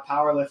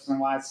powerlifting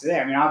wise today?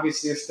 I mean,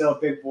 obviously you're still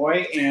a big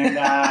boy, and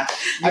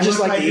you look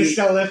like you're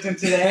still lifting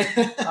today.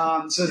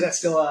 So is that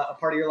still a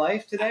part of your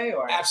life today,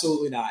 or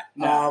absolutely not?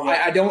 No,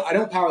 I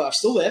don't powerlift. I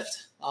still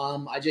lift.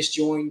 I just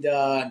joined.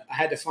 I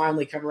had to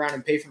finally come around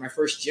and pay for my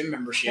first gym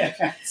membership.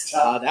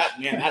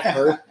 That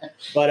hurt.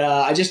 But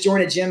I just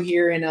joined a gym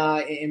here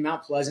in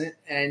Mount Pleasant,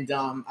 and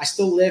I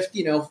still lift.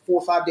 4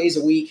 or 5 days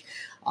a week.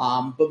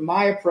 But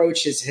my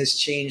approach has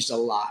changed a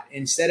lot.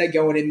 Instead of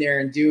going in there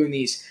and doing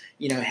these,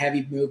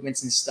 heavy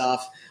movements and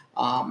stuff,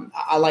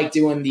 I like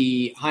doing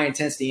the high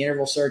intensity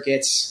interval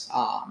circuits.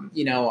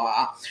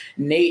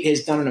 Nate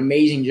has done an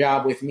amazing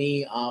job with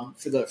me.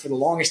 For the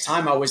longest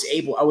time, I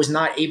was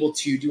not able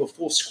to do a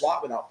full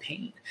squat without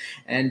pain,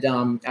 and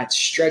I'd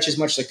stretch as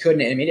much as I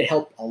could, and it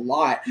helped a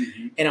lot.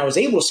 Mm-hmm. And I was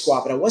able to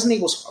squat, but I wasn't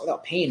able to squat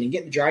without pain. And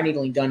getting the dry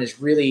needling done it's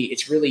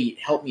really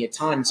helped me a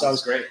ton. So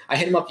I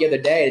hit him up the other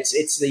day.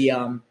 It's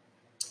the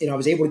I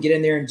was able to get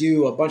in there and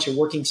do a bunch of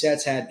working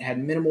sets, had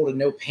minimal to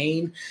no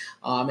pain.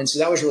 And so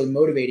that was really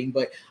motivating.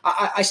 But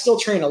I still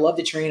train. I love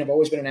to train. I've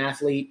always been an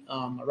athlete.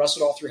 I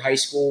wrestled all through high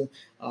school.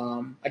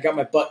 I got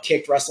my butt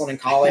kicked wrestling in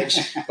college,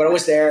 but I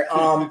was there.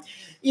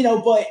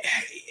 But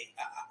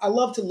I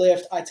love to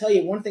lift. I tell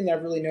you, one thing that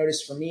I've really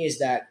noticed for me is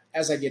that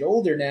as I get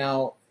older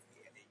now,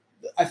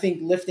 I think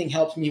lifting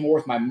helps me more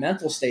with my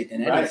mental state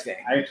than anything.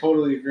 I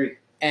totally agree.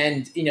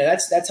 And,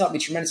 that's helped me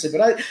tremendously.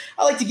 But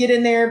I like to get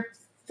in there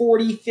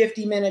 40,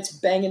 50 minutes,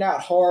 bang it out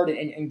hard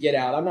and get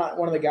out. I'm not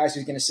one of the guys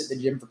who's going to sit in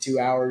the gym for 2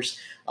 hours.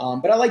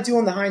 But I like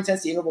doing the high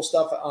intensity interval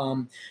stuff.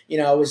 I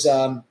was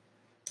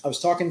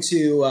talking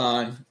to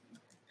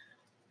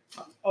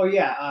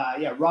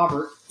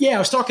Robert. Yeah, I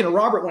was talking to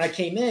Robert when I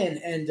came in,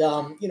 and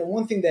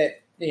one thing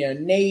that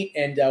Nate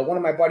and one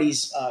of my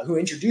buddies who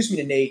introduced me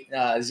to Nate,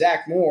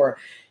 Zach Moore,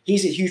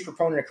 he's a huge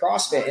proponent of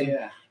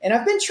CrossFit, and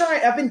I've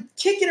been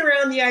kicking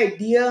around the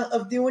idea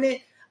of doing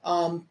it.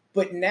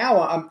 But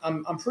now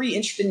I'm pretty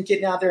interested in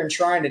getting out there and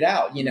trying it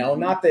out.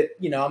 Not that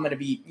I'm going to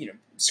be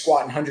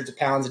squatting hundreds of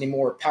pounds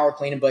anymore, power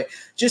cleaning, but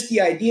just the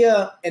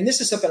idea. And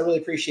this is something I really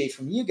appreciate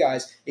from you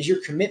guys is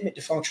your commitment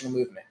to functional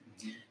movement.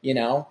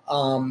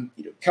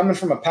 Coming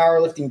from a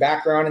powerlifting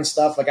background and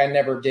stuff, like I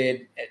never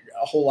did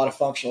a whole lot of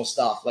functional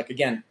stuff. Like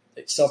again,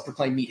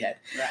 self-proclaimed meathead.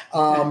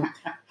 Right.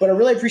 But I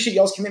really appreciate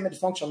y'all's commitment to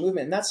functional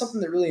movement, and that's something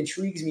that really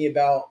intrigues me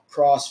about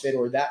CrossFit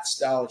or that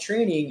style of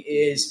training.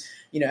 Is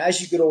as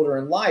you get older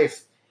in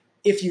life,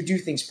 if you do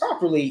things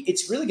properly,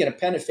 it's really going to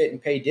benefit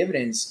and pay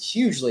dividends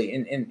hugely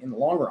in the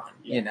long run,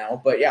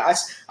 But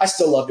I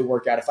still love to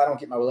work out. If I don't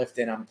get my lift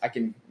in,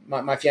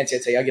 my fiance,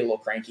 I'd tell you, I get a little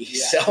cranky.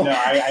 Yeah. So. No,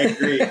 I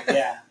agree.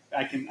 Yeah,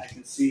 I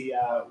can see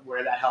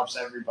where that helps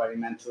everybody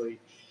mentally,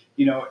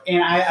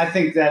 and I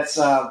think that's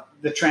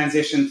the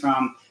transition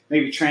from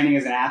maybe training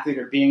as an athlete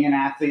or being an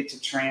athlete to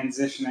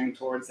transitioning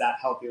towards that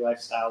healthy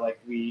lifestyle, like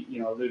we,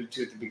 alluded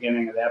to at the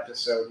beginning of the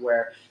episode,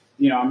 where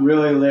I'm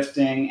really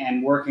lifting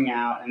and working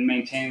out and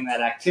maintaining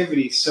that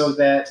activity so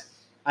that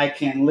I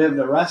can live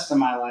the rest of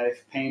my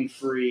life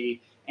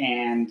pain-free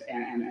and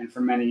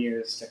for many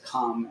years to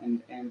come.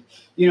 And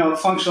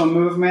functional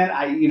movement,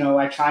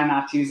 I try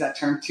not to use that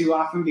term too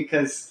often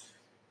because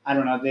I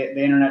don't know,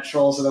 the internet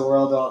trolls of the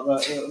world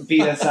will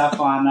beat us up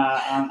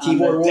on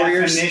keyboard the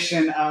warriors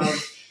definition of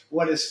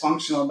what is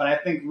functional. But I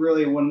think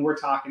really when we're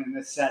talking in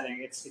this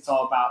setting, it's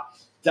all about,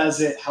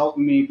 does it help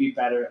me be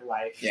better at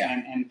life?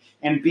 Yeah.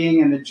 And being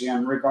in the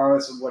gym,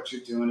 regardless of what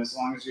you're doing, as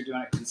long as you're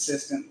doing it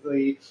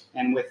consistently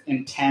and with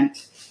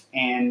intent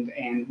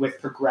and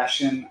with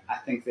progression, I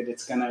think that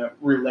it's going to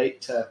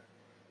relate to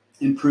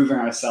improving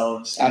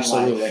ourselves in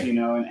Absolutely. life, you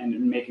know,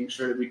 and making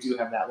sure that we do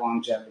have that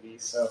longevity.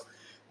 So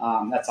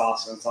that's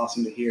awesome. It's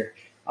awesome to hear.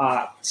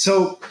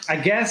 So I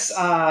guess,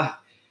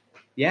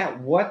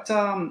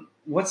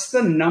 what's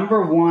the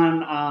number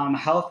one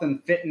health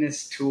and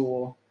fitness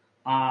tool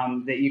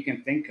that you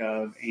can think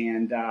of?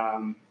 And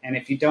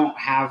if you don't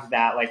have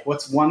that, like,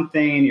 what's one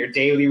thing in your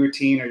daily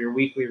routine or your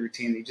weekly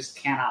routine that you just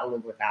cannot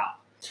live without?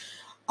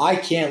 I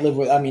can't live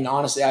with, I mean,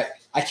 honestly,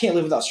 I can't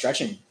live without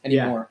stretching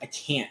anymore. Yeah. I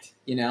can't,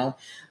 you know.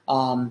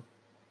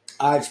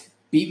 I've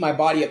beat my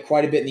body up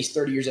quite a bit in these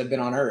 30 years I've been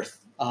on earth.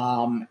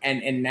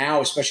 And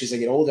now, especially as I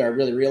get older, I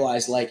really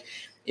realize, like,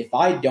 if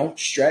I don't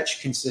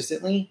stretch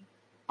consistently,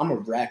 I'm a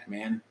wreck,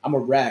 man. I'm a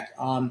wreck.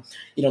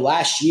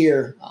 Last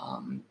year,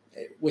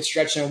 with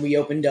stretching, we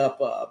opened up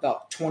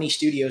about 20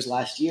 studios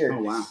last year.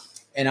 Oh, wow.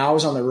 And I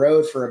was on the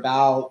road for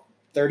about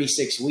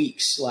 36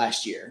 weeks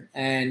last year.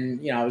 And,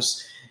 I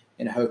was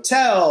in a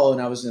hotel,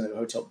 and I was in a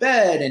hotel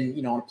bed,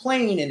 and, on a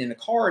plane and in a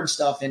car and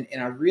stuff. And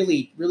I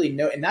really, really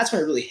know. And that's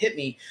when it really hit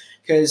me,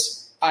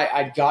 because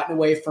I'd gotten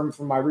away from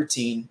my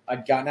routine.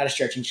 I'd gotten out of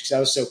stretching because I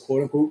was so,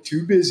 quote unquote,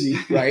 too busy.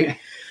 Right.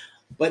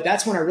 But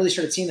that's when I really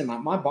started seeing that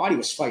my body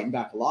was fighting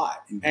back a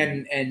lot.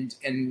 Mm-hmm.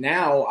 And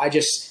now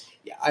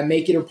I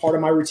make it a part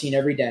of my routine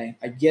every day.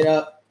 I get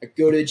up, I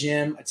go to the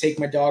gym, I take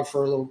my dog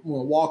for a little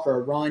walk or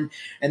a run,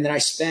 and then I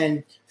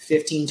spend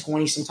 15,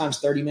 20, sometimes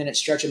 30 minutes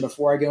stretching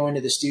before I go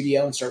into the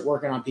studio and start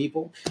working on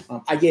people.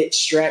 I get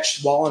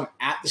stretched while I'm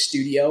at the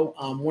studio.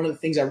 One of the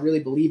things I really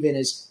believe in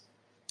is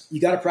you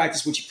got to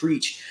practice what you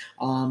preach.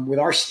 With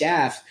our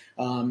staff,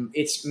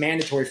 it's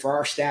mandatory for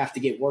our staff to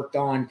get worked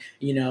on,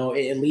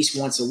 at least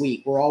once a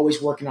week. We're always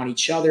working on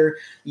each other,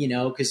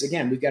 because,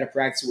 again, we've got to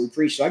practice what we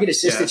preach. So I get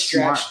assisted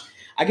stretch. Smart.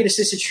 I get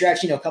assisted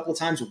stretch, a couple of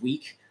times a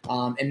week.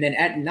 And then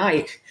at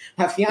night,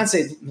 my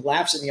fiance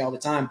laughs at me all the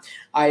time.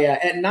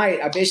 At night,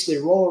 I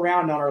basically roll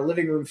around on our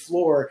living room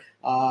floor,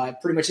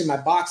 pretty much in my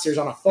boxers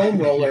on a foam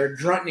roller,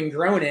 grunting and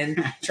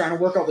groaning, trying to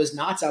work all those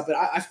knots out. But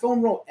I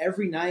foam roll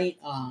every night.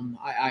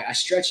 I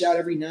stretch out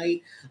every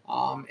night.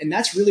 And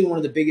that's really one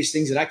of the biggest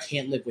things that I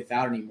can't live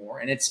without anymore.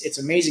 And it's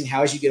amazing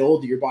how, as you get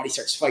older, your body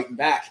starts fighting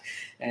back,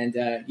 and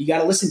you got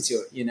to listen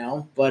to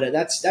it, But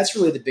that's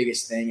really the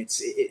biggest thing.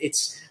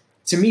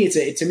 To me,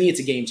 it's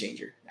a game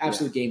changer.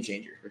 Absolute game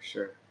changer.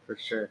 For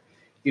sure.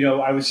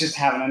 I was just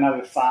having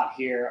another thought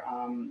here.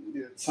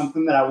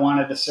 Something that I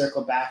wanted to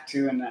circle back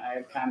to, and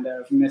I kind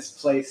of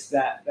misplaced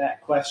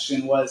that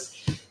question,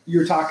 was you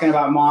were talking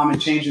about mom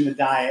and changing the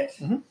diet.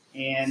 Mm-hmm.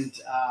 And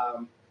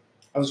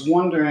I was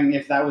wondering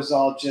if that was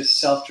all just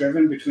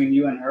self-driven between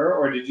you and her,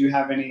 or did you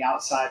have any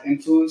outside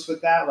influence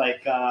with that?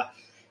 Like,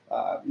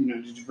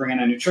 did you bring in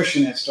a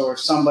nutritionist or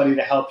somebody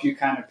to help you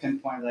kind of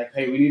pinpoint, like,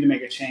 hey, we need to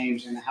make a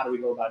change, and how do we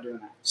go about doing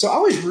that? So I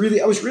was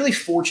really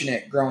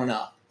fortunate growing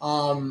up.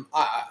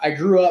 I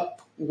grew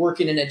up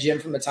working in a gym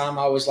from the time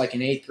I was like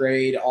in 8th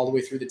grade all the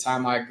way through the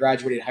time I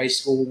graduated high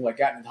school. I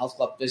got into the health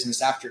club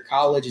business after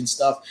college and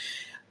stuff.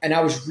 And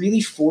I was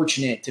really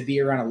fortunate to be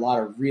around a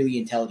lot of really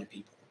intelligent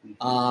people.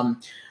 Mm-hmm.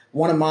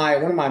 One of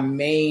my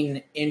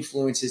main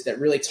influences that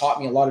really taught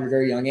me a lot at a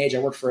very young age, I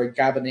worked for a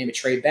guy by the name of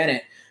Trey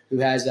Bennett, who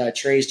has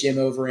Trey's gym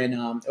over in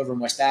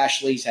West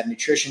Ashley. He's had a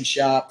nutrition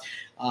shop.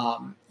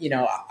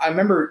 I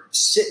remember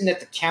sitting at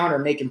the counter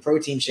making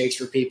protein shakes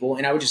for people,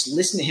 and I would just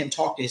listen to him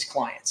talk to his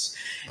clients.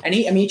 And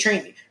he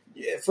trained.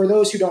 For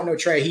those who don't know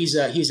Trey, he's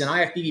an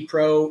IFBB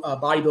pro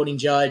bodybuilding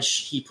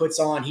judge. He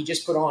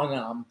just put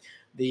on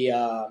the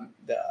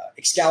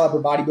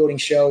Excalibur bodybuilding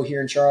show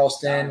here in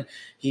Charleston.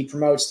 He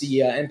promotes the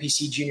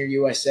NPC Junior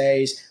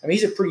USAs. I mean,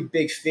 he's a pretty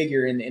big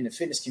figure in the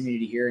fitness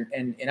community here.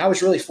 And I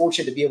was really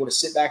fortunate to be able to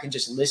sit back and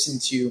just listen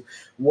to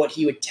what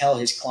he would tell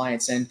his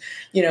clients. And,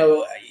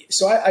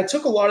 so I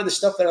took a lot of the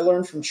stuff that I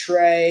learned from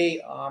Trey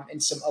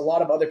and a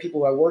lot of other people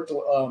who I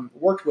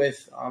worked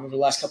with over the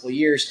last couple of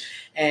years,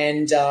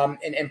 and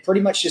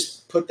pretty much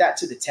just put that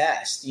to the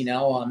test.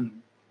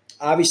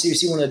 Obviously, you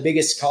see one of the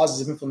biggest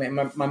causes of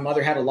inflammation. My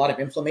mother had a lot of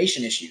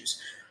inflammation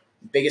issues.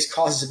 Biggest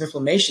causes of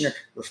inflammation are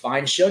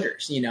refined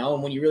sugars,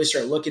 and when you really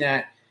start looking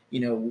at,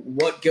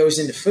 what goes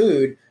into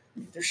food,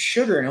 there's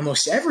sugar in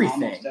almost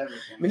everything. I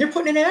mean, they're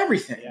putting in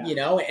everything,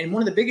 and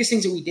one of the biggest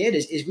things that we did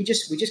is we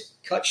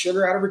just cut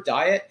sugar out of her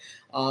diet.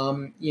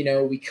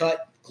 We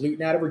cut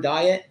gluten out of her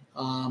diet.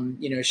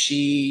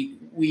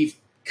 We've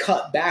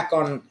cut back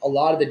on a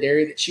lot of the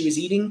dairy that she was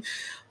eating,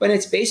 but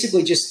it's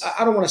basically just,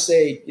 I don't want to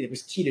say it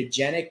was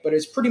ketogenic, but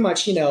it's pretty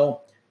much,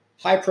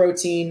 high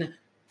protein,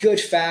 good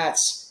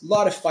fats, a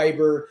lot of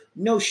fiber,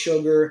 no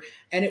sugar.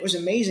 And it was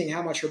amazing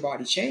how much her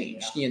body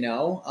changed,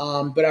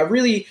 But I'm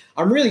really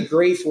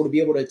grateful to be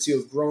able to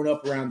have grown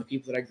up around the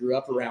people that I grew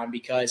up around,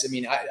 because I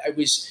mean, I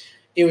was,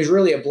 it was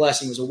really a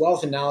blessing. It was a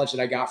wealth of knowledge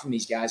that I got from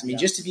these guys. I mean,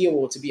 just to be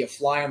able to be a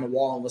fly on the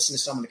wall and listen to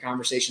some of the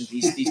conversations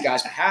these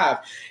guys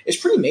have is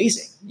pretty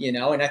amazing,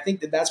 And I think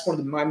that's one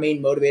of my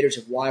main motivators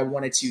of why I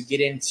wanted to get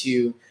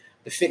into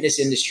the fitness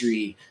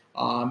industry.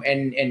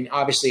 And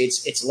obviously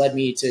it's led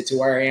me to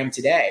where I am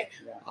today.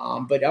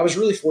 But I was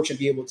really fortunate to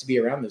be able to be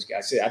around those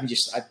guys.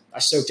 I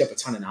soaked up a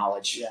ton of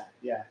knowledge.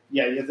 Yeah.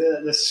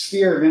 The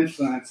sphere of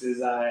influence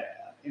is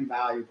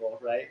invaluable,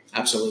 right?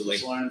 Absolutely.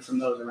 Just learn from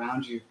those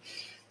around you.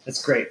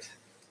 That's great.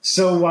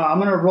 So I'm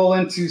going to roll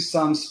into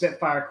some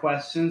spitfire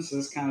questions. So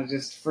this kind of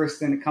just first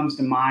thing that comes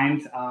to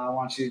mind. I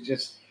want you to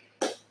just,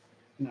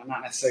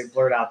 not necessarily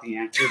blurt out the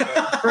answer,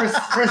 but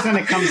first thing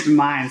that comes to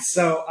mind.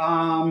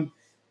 So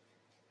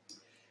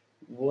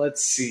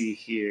let's see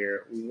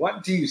here.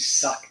 What do you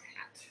suck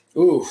at?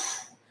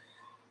 Oof.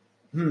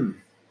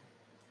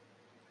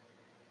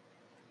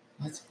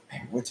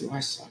 What do I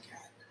suck at?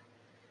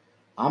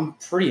 I'm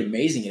pretty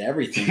amazing at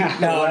everything.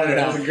 No.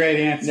 That's a great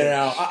answer.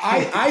 No.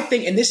 I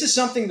think, and this is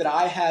something that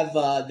I have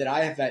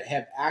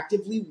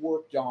actively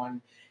worked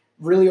on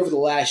really over the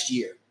last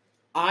year.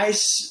 I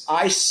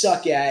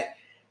suck at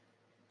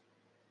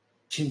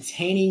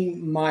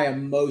containing my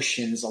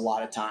emotions a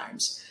lot of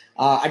times.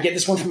 I get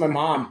this one from my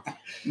mom.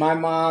 My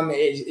mom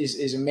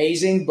is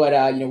amazing,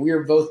 but we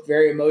are both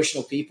very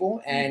emotional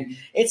people, and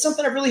it's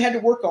something I really had to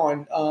work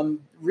on.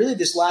 Really,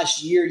 this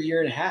last year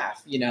and a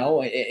half.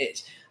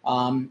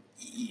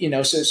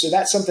 So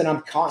that's something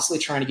I'm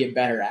constantly trying to get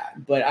better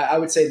at. But I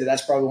would say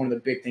that's probably one of the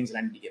big things that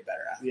I need to get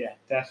better at. Yeah,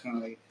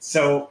 definitely.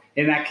 So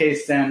in that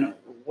case, then,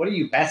 what are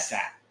you best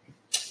at?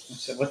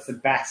 What's the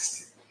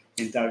best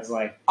in Doug's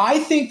life? I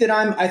think that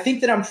I'm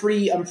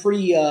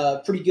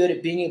pretty good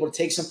at being able to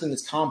take something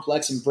that's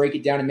complex and break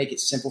it down and make it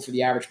simple for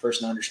the average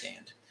person to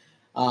understand.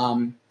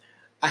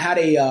 I had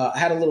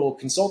a little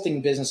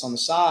consulting business on the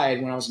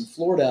side when I was in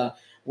Florida,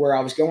 where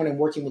I was going and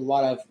working with a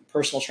lot of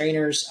personal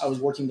trainers. I was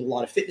working with a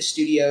lot of fitness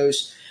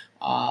studios.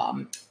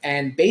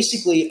 And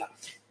basically,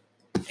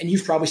 and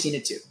you've probably seen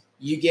it too,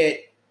 you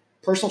get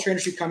personal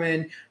trainers who come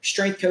in,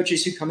 strength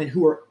coaches who come in,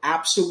 who are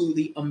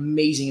absolutely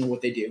amazing in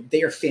what they do.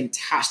 They are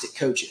fantastic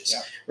coaches,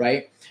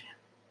 right?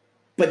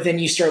 But then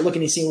you start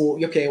looking and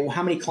seeing,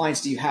 how many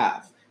clients do you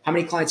have? How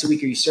many clients a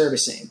week are you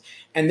servicing?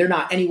 And they're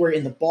not anywhere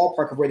in the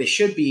ballpark of where they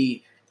should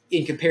be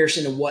in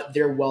comparison to what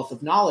their wealth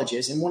of knowledge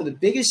is. And one of the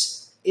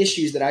biggest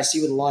issues that I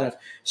see with a lot of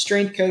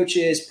strength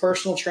coaches,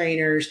 personal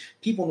trainers,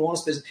 people in the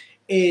wellness business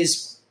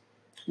is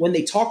when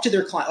they talk to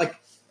their client. Like,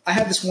 I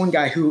have this one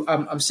guy who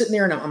I'm sitting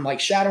there and I'm like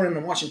shadowing him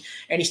and watching,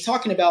 and he's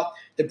talking about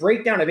the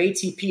breakdown of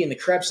ATP and the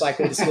Krebs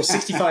cycle with this little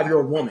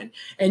 65-year-old woman.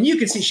 And you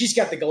can see she's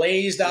got the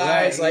glazed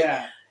eyes.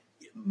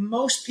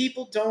 Most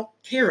people don't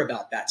care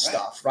about that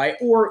stuff, right?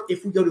 Or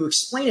if we go to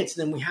explain it to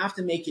them, we have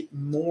to make it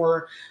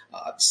more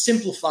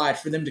simplified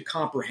for them to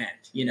comprehend,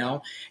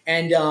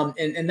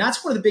 And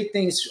that's one of the big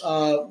things.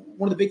 One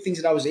of the big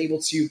things that I was able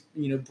to,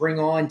 bring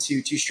on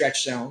to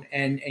Stretch Zone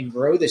and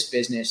grow this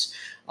business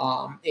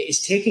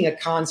is taking a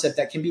concept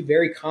that can be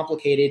very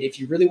complicated. If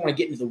you really want to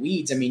get into the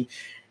weeds, I mean,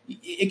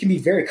 it can be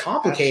very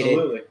complicated.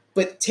 Absolutely.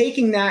 But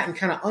taking that and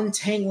kind of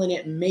untangling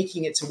it and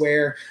making it to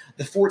where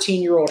the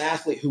 14-year-old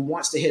athlete who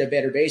wants to hit a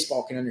better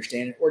baseball can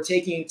understand it, or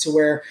taking it to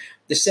where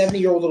the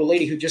 70-year-old little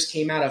lady who just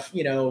came out of,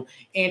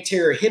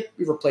 anterior hip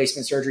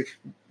replacement surgery,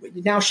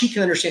 now she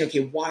can understand,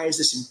 okay, why is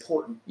this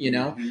important,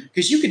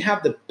 Because you can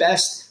have the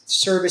best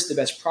service, the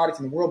best product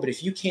in the world, but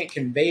if you can't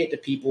convey it to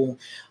people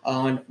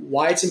on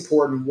why it's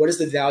important, what is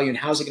the value, and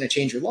how is it going to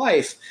change your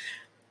life,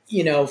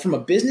 from a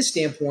business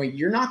standpoint,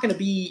 you're not going to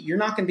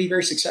be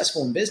very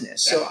successful in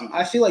business. Definitely. So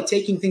I feel like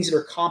taking things that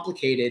are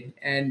complicated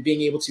and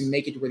being able to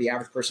make it to where the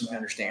average person can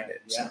understand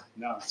it. Yeah,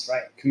 no, that's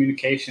right.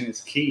 Communication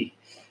is key.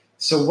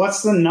 So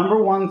what's the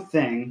number one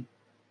thing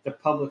the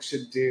public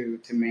should do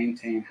to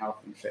maintain health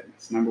and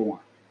fitness? Number one.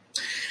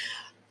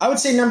 I would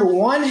say number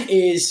one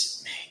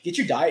is get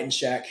your diet in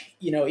check.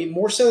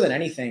 More so than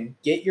anything,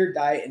 get your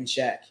diet in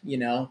check.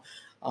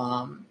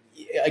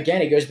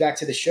 Again, it goes back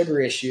to the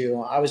sugar issue.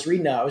 I was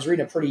reading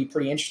a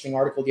pretty interesting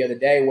article the other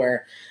day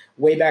where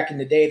way back in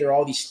the day, there are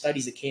all these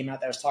studies that came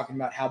out that was talking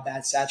about how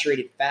bad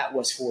saturated fat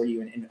was for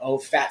you and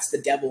fat's the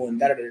devil and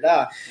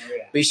da-da-da-da. Oh,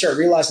 yeah. But you start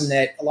realizing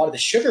that a lot of the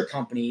sugar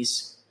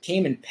companies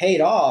came and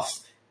paid off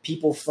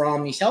people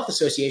from these health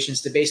associations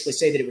to basically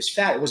say that it was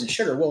fat, it wasn't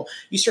sugar. Well,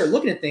 you start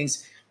looking at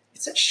things,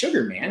 it's that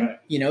sugar, man. Right.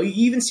 You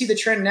even see the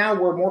trend now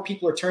where more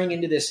people are turning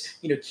into this,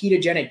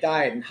 ketogenic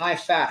diet and high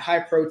fat, high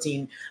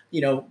protein,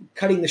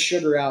 cutting the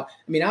sugar out.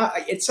 I mean,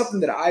 it's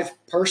something that I've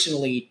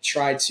personally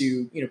tried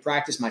to,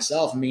 practice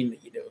myself. I mean,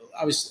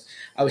 I was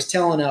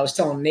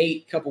telling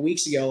Nate a couple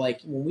weeks ago, like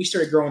when we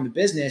started growing the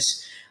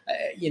business,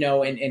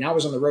 and I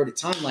was on the road at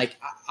time, like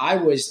I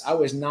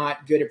was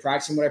not good at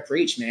practicing what I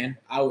preach, man.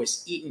 I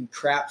was eating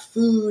crap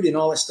food and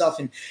all that stuff.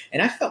 And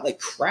I felt like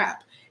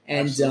crap.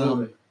 And,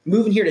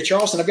 moving here to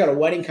Charleston, I've got a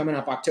wedding coming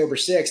up October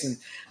 6th, and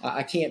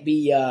I can't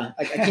be a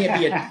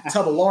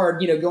tub of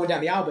lard, going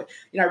down the aisle. But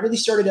I really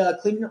started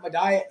cleaning up my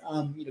diet,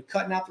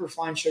 cutting out the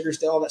refined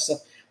sugars, all that stuff.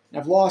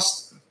 And I've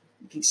lost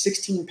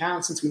 16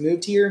 pounds since we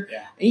moved here.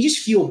 Yeah. And you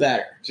just feel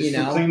better, just you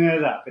know? cleaning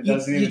it up. It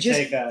doesn't even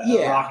take a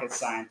rocket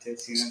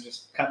scientist,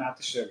 just cutting out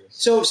the sugars.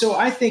 So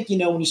I think,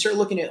 when you start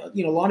looking at,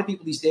 a lot of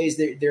people these days,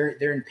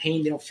 they're in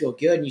pain, they don't feel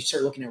good, and you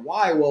start looking at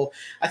why. Well,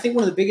 I think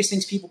one of the biggest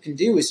things people can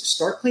do is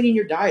start cleaning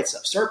your diets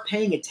up, start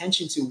paying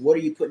attention to what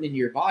are you putting into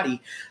your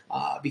body,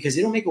 because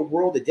it'll make a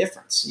world of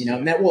difference,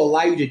 and that will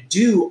allow you to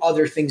do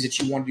other things that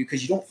you want to do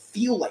because you don't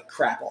feel like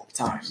crap all the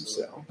time.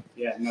 Absolutely. So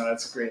yeah, no,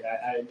 that's great.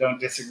 I don't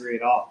disagree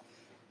at all.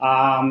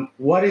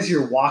 What is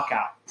your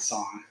walkout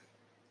song?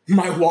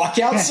 My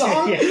walkout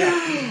song?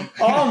 Yeah.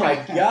 Oh my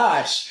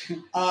gosh!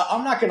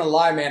 I'm not gonna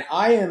lie, man.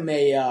 I am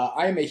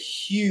a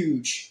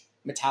huge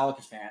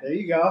Metallica fan. There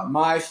you go.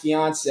 My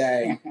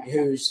fiance,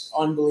 who's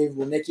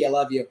unbelievable, Nikki, I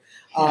love you.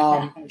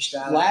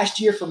 Last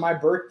year for my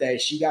birthday,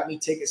 she got me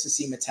tickets to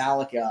see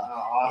Metallica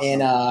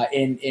awesome.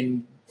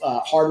 in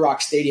Hard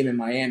Rock Stadium in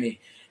Miami.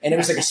 And it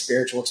was like a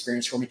spiritual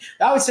experience for me.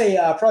 I would say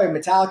probably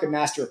Metallica,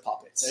 Master of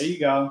Puppets. There you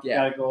go.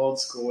 Yeah. Gotta go old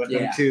school with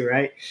them too,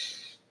 right?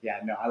 Yeah,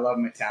 no, I love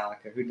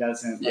Metallica. Who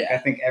doesn't? I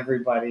think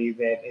everybody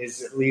that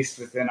is at least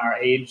within our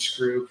age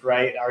group,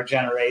 right, our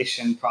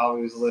generation,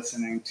 probably was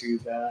listening to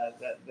the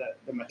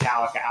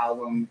Metallica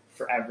album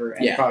forever,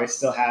 and probably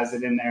still has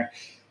it in there.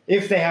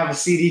 If they have a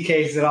CD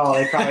case at all,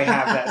 they probably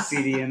have that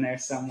CD in there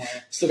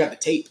somewhere. Still got the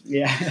tape.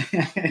 Yeah.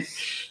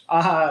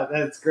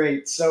 That's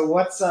great. So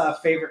what's a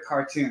favorite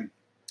cartoon?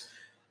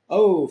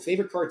 Oh,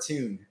 favorite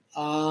cartoon.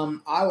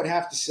 I would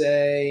have to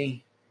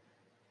say,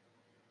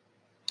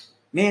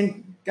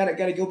 man,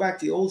 gotta go back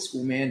to the old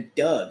school, man.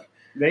 Doug.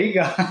 There you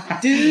go.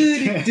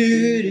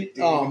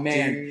 Oh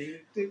man.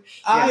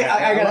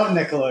 I love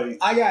Nickelodeon.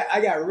 I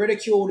got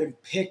ridiculed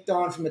and picked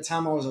on from the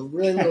time I was a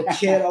really little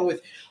kid all the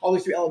way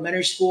through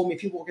elementary school. I mean,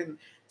 people were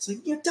it's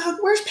like, Doug,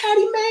 where's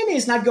Patty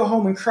Mayonnaise? And I'd go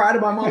home and cry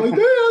to my mom, like, hey,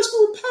 that's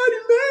where Patty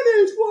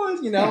Mayonnaise was,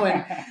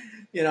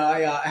 and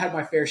I had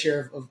my fair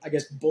share of, I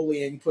guess,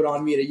 bullying put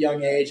on me at a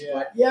young age. Yeah.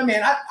 But yeah,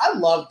 man, I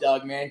love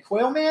Doug, man.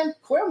 Quailman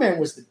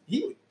was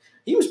he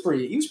was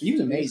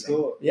amazing.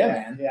 Cool. Yeah,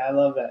 man. Yeah, I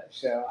love that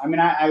show. I mean,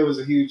 I was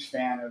a huge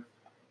fan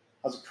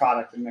I was a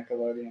product of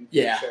Nickelodeon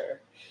for sure.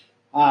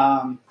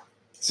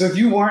 So if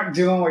you weren't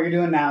doing what you're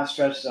doing now at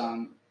Stretch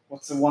Zone,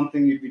 what's the one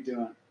thing you'd be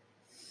doing?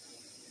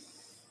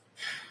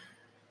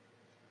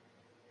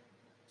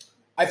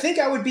 I think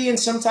I would be in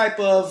some type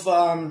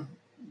of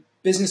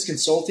business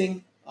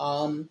consulting.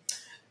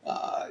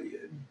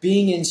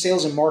 Being in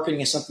sales and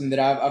marketing is something that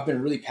I've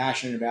been really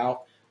passionate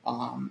about.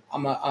 I'm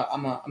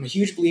a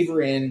huge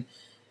believer in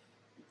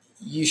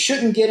you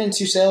shouldn't get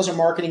into sales or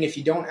marketing if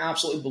you don't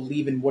absolutely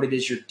believe in what it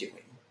is you're doing,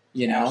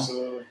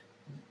 Absolutely.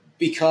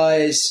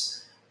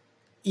 Because,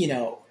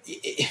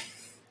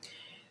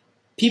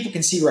 people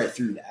can see right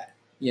through that,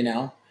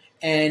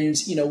 And,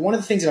 one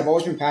of the things that I've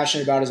always been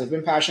passionate about is I've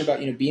been passionate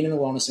about, being in the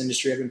wellness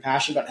industry. I've been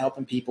passionate about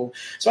helping people.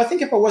 So I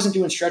think if I wasn't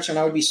doing Stretch Zone,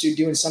 I would be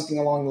doing something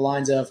along the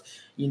lines of,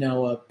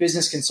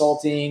 business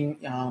consulting,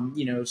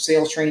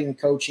 sales training and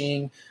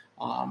coaching.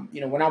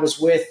 When I was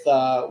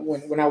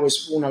when I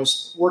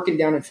was working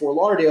down in Fort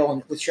Lauderdale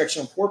and with Stretch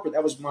Zone Corporate,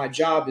 that was my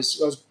job. I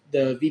was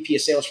the VP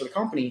of sales for the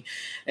company.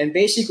 And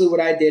basically what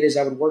I did is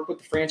I would work with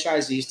the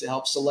franchisees to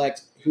help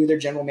select who their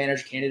general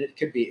manager candidate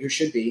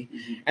should be.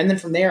 Mm-hmm. And then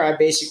from there, I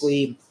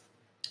basically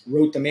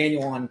wrote the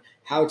manual on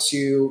how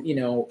to,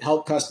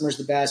 help customers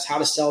the best, how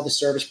to sell the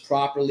service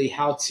properly,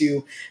 how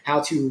to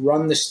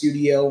run the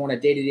studio on a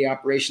day-to-day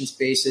operations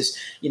basis,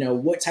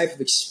 what type of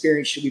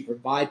experience should we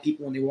provide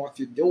people when they walk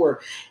through the door.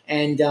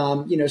 And,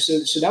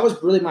 so that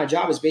was really my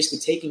job, is basically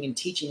taking and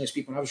teaching those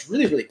people. And I was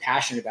really, really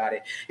passionate about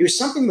it. It was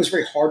something that was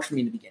very hard for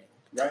me in the beginning,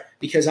 right?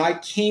 Because I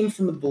came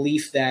from the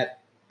belief that,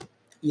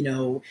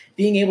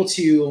 being able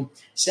to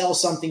sell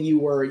something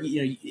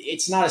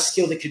it's not a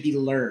skill that could be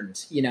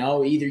learned,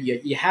 either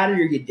you had it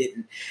or you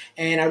didn't.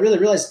 And I really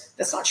realized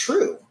that's not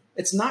true.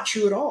 It's not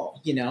true at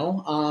all.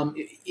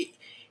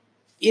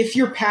 If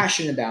you're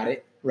passionate about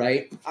it,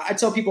 right? I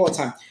tell people all the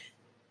time,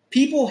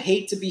 people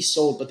hate to be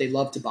sold, but they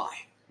love to buy.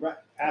 Right.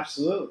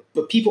 Absolutely.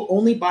 But people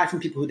only buy from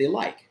people who they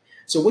like.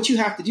 So what you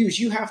have to do is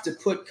you have to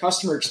put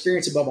customer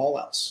experience above all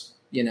else.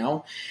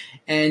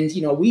 And,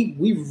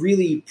 we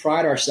really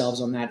pride ourselves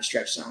on that at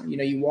Stretch Zone.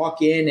 You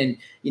walk in and,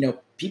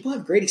 people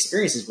have great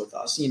experiences with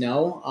us,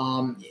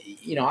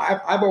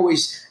 I've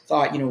always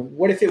thought,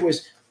 what if it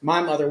was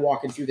my mother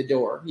walking through the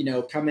door,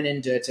 coming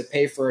in to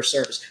pay for a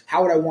service?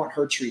 How would I want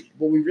her treated?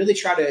 Well, we really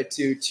try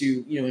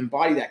to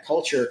embody that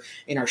culture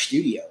in our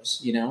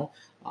studios,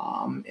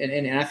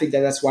 And I think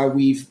that's why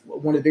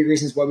one of the big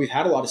reasons why we've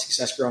had a lot of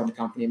success growing the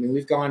company. I mean,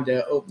 we've gone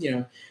to,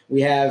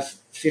 we have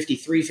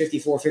 53,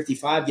 54,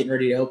 55 getting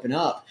ready to open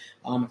up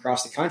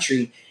across the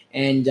country.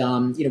 And,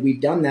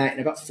 we've done that in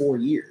about 4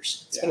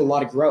 years. It's been a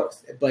lot of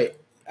growth, but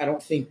I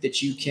don't think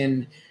that you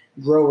can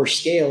grow or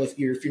scale if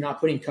you're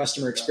not putting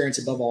customer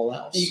experience above all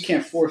else. You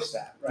can't force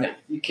that, right? No,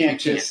 you can't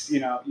just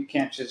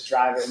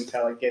drive it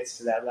until it gets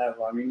to that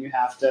level. I mean, you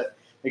have to,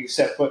 like you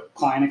said, put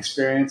client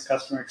experience,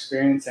 customer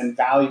experience, and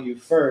value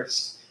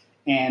first,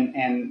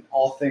 and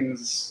all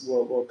things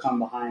will come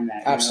behind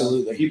that.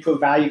 Absolutely. If you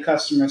put value,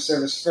 customer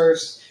service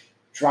first,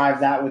 drive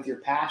that with your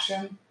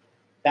passion,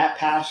 that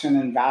passion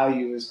and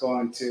value is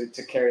going to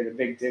carry the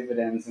big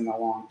dividends in the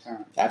long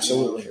term.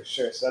 Absolutely. For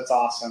sure. So that's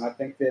awesome. I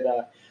think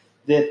that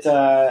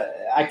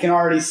I can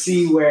already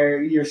see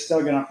where you're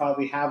still going to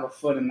probably have a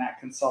foot in that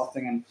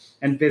consulting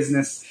and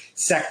business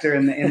sector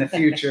in the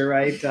future,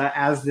 right?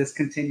 As this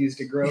continues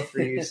to grow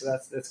for you. So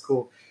that's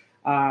cool.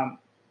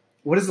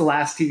 What is the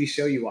last TV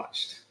show you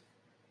watched?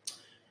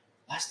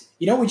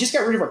 We just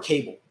got rid of our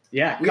cable.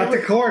 Yeah, cut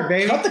the cord,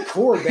 baby. Cut the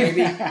cord,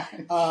 baby.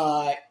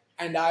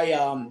 And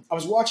I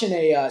was watching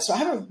so I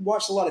haven't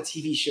watched a lot of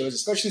TV shows,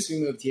 especially since we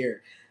moved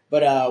here.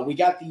 But we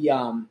got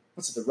the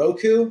the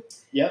Roku?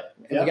 Yep.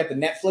 And we got the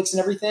Netflix and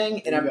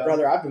everything. And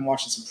brother, I've been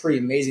watching some pretty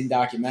amazing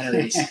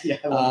documentaries. Yeah,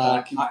 I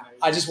love documentaries.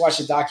 I just watched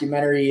a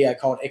documentary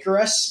called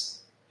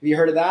Icarus. Have you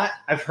heard of that?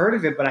 I've heard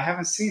of it, but I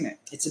haven't seen it.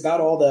 It's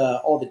about all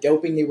the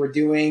doping they were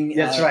doing.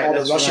 That's right. All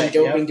the Russian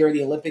doping during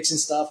the Olympics and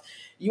stuff.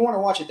 You want to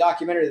watch a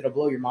documentary that'll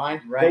blow your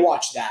mind? Right. Go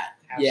watch that.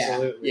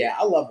 Absolutely. Yeah,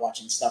 I love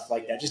watching stuff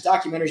like that. Just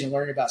documentaries and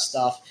learning about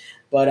stuff.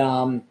 But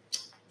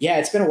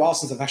it's been a while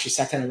since I've actually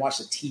sat down and watched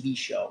a TV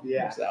show.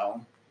 Yeah.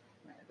 So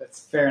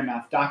that's fair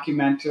enough.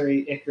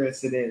 Documentary,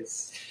 Icarus it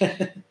is.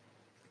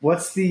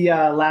 What's the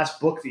last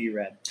book that you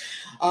read?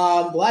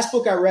 The last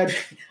book I read,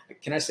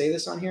 can I say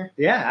this on here?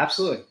 Yeah,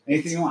 absolutely.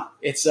 Anything you want.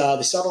 It's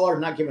The Subtle Art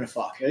of Not Giving a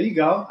Fuck. There you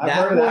go. I've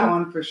heard of that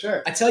one for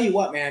sure. I tell you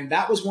what, man,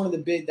 that was one of the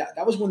big,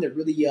 that was one that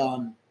really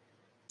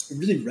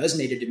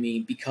resonated to me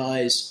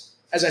because,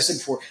 as I said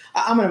before,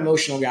 I'm an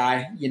emotional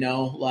guy,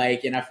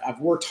 and I've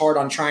worked hard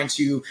on trying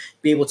to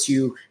be able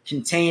to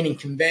contain and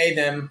convey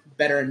them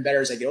better and better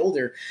as I get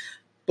older.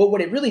 But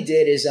what it really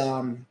did is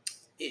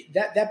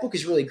that book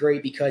is really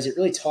great because it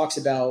really talks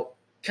about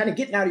kind of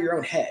getting out of your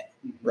own head,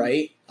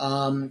 right?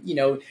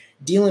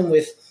 Dealing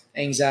with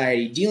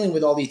anxiety, dealing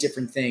with all these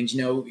different things,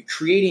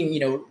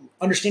 creating,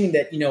 understanding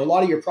that, a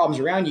lot of your problems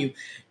around you,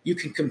 you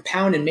can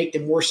compound and make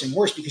them worse and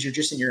worse because you're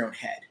just in your own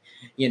head.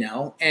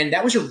 And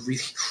that was a really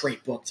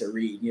great book to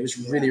read. It was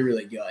really,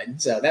 really good.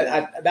 So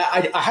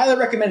I highly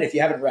recommend it if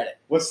you haven't read it.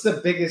 What's the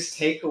biggest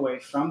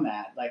takeaway from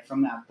that,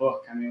 from that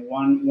book? I mean,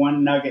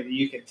 one nugget that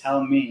you could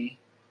tell me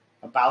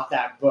about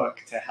that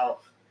book to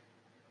help,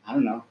 I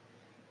don't know,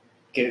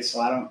 get it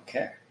so I don't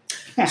care.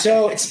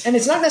 So it's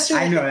not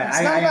necessarily, I know that.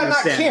 It's not about not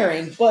understand.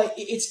 caring, but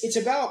it's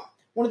about,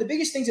 one of the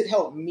biggest things that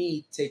helped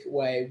me take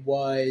away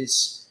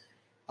was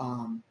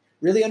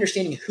really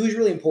understanding who's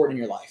really important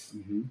in your life,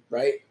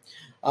 right?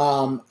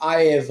 I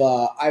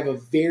have a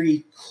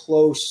very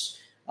close,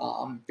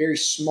 very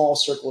small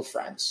circle of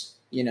friends.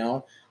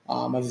 I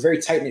have a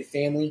very tight knit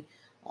family,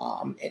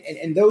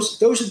 and those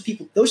are the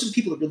people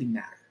that really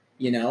matter.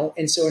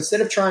 And so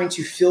instead of trying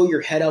to fill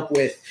your head up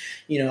with,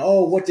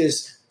 what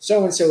does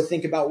so and so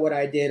think about what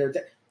I did,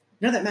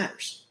 none of that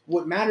matters.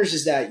 What matters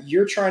is that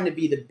you're trying to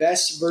be the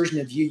best version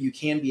of you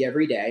can be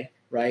every day.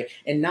 Right.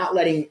 And not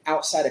letting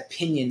outside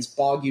opinions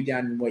bog you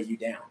down and weigh you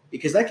down,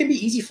 because that can be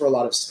easy for a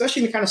lot of,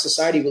 especially in the kind of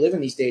society we live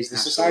in these days, the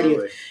society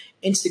of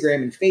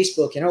Instagram and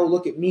Facebook and, oh,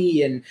 look at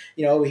me. And,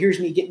 here's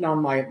me getting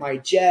on my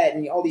jet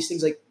and all these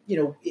things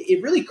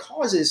it really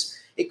causes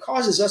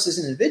us as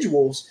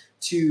individuals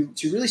to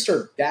really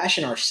start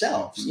bashing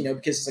ourselves,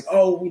 because it's like,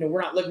 oh,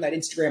 we're not living that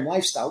Instagram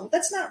lifestyle. Well,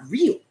 that's not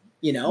real,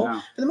 No.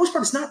 For the most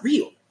part, it's not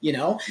real,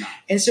 No.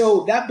 And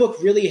so that book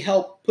really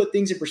helped put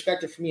things in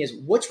perspective for me as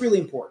what's really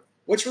important.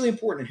 What's really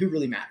important and who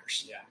really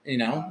matters.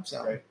 Yeah.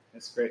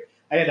 That's great.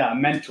 I had a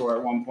mentor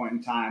at one point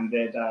in time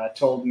that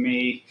told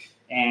me,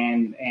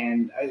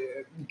 and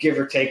give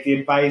or take the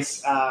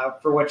advice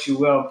for what you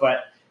will,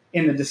 but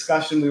in the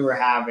discussion we were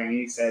having,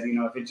 he said,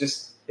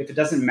 if it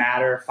doesn't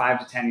matter 5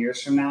 to 10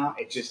 years from now,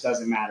 it just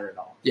doesn't matter at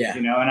all. Yeah.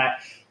 And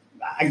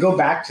I go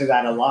back to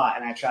that a lot,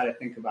 and I try to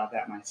think about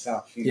that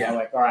myself.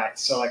 All right,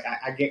 so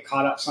I get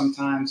caught up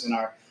sometimes, and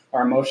our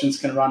emotions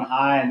can run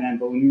high,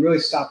 but when you really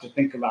stop to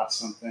think about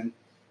something,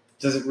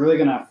 is it really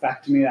going to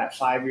affect me that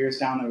 5 years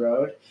down the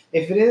road?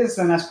 If it is,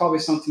 then that's probably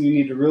something you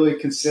need to really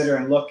consider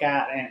and look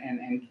at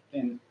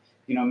and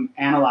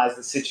analyze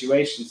the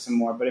situation some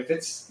more. But if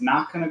it's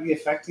not going to be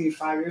affecting you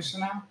 5 years from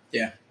now,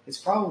 it's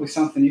probably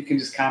something you can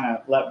just kind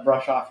of let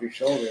brush off your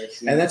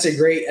shoulders. And that's a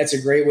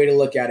great way to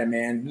look at it,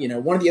 man.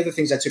 One of the other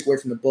things I took away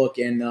from the book,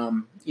 and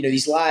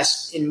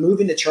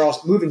moving to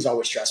Charleston, moving's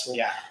always stressful.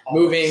 Yeah,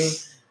 always.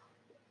 Moving.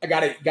 I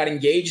got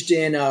engaged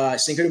in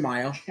Cinco de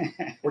Mayo.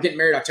 We're getting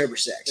married October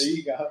 6th. There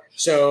you go.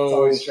 So it's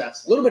always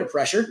stressful. A little bit of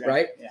pressure,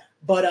 right? Yeah.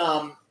 But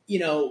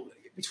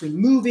between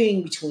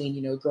moving,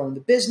 growing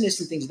the business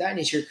and things of that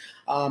nature,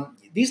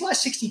 these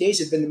last 60 days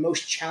have been the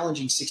most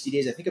challenging 60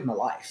 days I think of my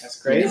life. That's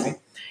crazy.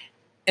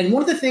 And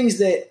one of the things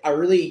that I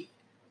really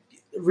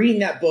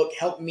reading that book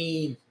helped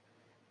me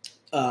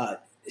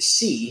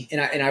see,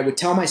 and I would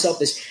tell myself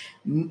this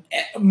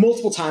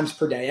multiple times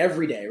per day,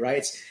 every day,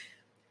 right?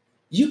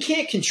 You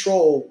can't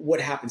control what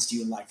happens to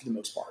you in life for the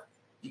most part.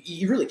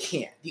 You really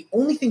can't. The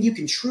only thing you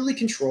can truly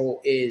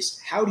control is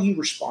how do you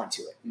respond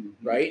to it,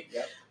 right?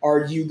 Yep.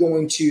 Are you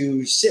going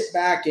to sit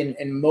back and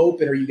mope,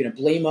 and are you going to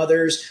blame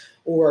others?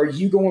 Or are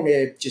you going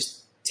to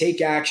just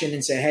take action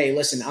and say, hey,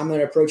 listen, I'm going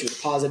to approach it with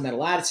a positive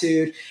mental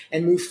attitude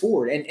and move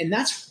forward. And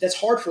that's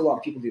hard for a lot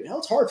of people to do. Hell,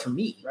 it's hard for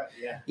me, Right.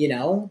 Yeah. you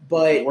know,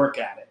 but work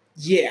at it.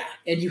 Yeah.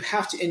 And you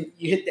have to, and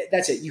you hit that,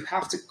 that's it. You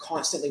have to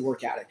constantly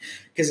work at it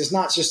because it's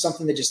not just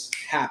something that just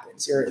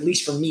happens, or at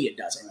least for me, it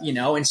doesn't, Right. you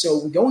know? And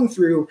so going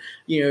through,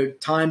 you know,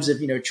 times of,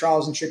 you know,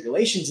 trials and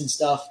tribulations and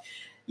stuff,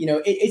 you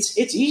know, it's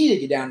easy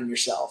to get down on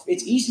yourself.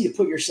 It's easy to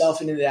put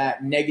yourself into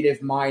that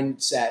negative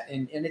mindset,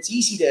 and it's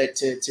easy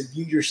to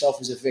view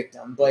yourself as a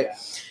victim. But, Yeah.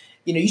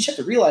 you know, you just have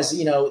to realize that,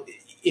 you know,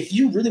 if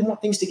you really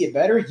want things to get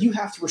better, you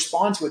have to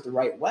respond to it the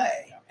right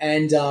way. Yeah.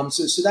 And so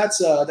that's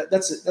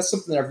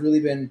something that I've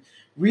really been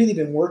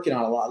working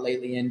on a lot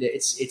lately, and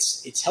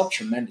it's helped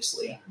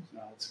tremendously. Yeah.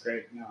 No, that's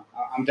great. No,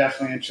 I'm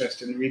definitely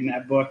interested in reading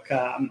that book.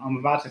 I'm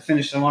about to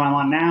finish the one I'm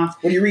on now.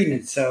 What are you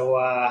reading?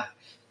 So,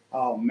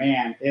 oh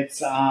man,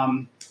 it's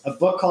a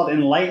book called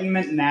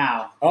Enlightenment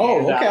Now. Oh,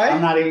 And, okay.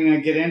 I'm not even going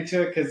to get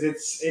into it because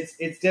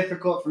it's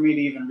difficult for me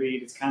to even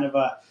read. It's kind of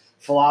a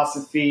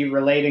philosophy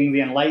relating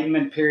the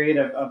Enlightenment period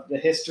of the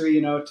history,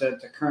 you know, to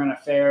current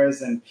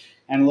affairs, and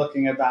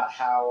looking about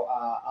how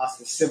us,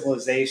 the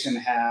civilization,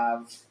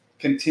 have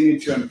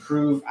continued to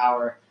improve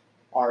our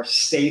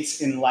states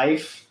in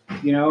life.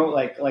 You know,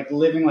 like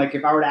living. Like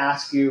if I were to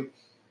ask you,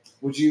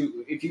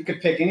 if you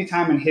could pick any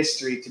time in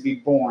history to be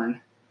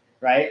born,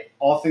 right?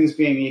 All things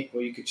being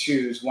equal, you could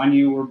choose when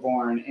you were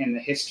born in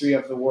the history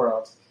of the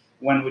world.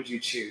 When would you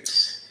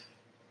choose?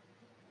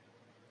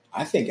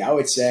 I think I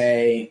would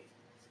say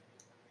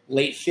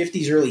late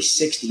 50s, early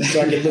 60s,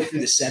 so I could live through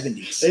the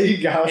 70s. There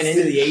you go. And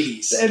into the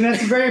 80s. And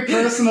that's a very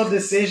personal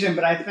decision,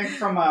 but I think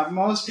from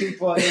most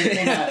people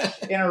in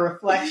a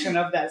reflection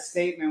of that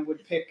statement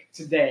would pick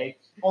today,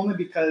 only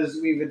because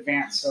we've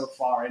advanced so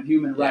far in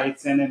human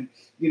rights and in,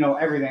 you know,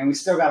 everything. We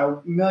still got a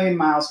million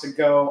miles to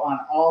go on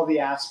all the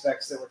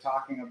aspects that we're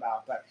talking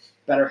about, but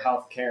better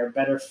healthcare,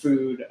 better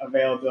food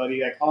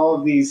availability, like all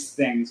of these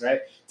things,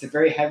 right? It's a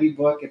very heavy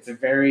book. It's a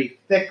very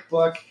thick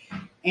book.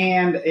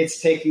 And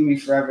it's taking me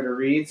forever to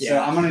read, so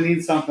I'm going to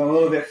need something a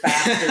little bit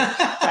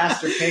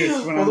faster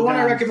paced. Well, the one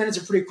I recommend is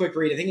a pretty quick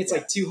read. I think it's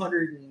like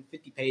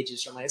 250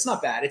 pages, something like that. It's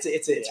not bad. It's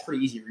a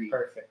pretty easy read.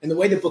 Perfect. And the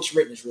way the book's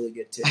written is really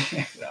good too.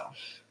 So.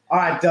 All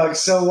right, Doug.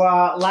 So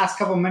last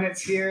couple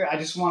minutes here, I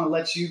just want to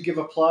let you give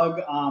a plug.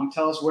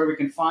 Tell us where we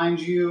can find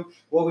you,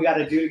 what we got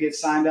to do to get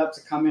signed up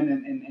to come in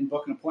and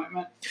book an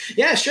appointment.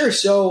 Yeah, sure.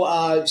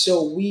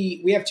 So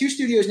we have 2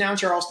 studios now in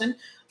Charleston.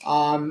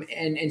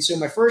 And so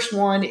my first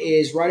one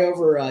is right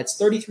over, it's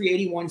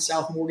 3381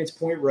 South Morgan's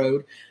Point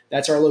Road.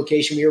 That's our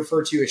location. We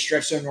refer to as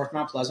Stretch Zone North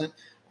Mount Pleasant.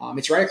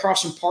 It's right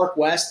across from Park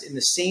West in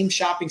the same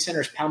shopping center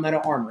as Palmetto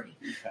Armory.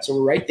 Okay. So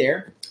we're right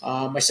there.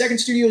 My second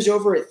studio is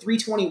over at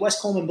 320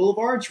 West Coleman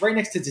Boulevard. It's right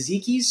next to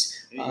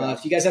Tzatziki's.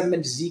 If you guys haven't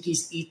been to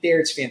Tzatziki's, eat there.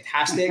 It's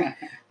fantastic.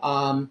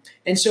 And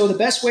so the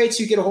best way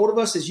to get a hold of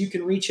us is you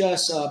can reach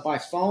us by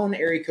phone,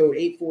 area code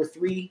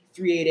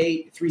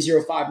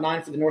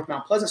 843-388-3059 for the North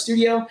Mount Pleasant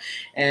studio,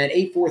 and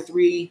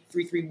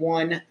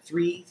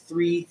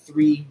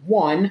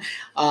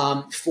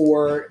 843-331-3331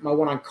 for my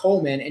one on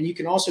Coleman. And you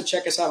can also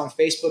check us out on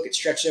Facebook at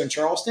Stretch Zone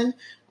Charleston.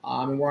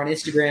 And we're on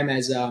Instagram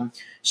as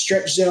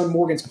Stretch Zone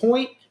Morgan's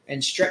Point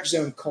and Stretch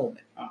Zone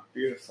Coleman. Oh,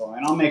 beautiful.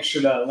 And I'll make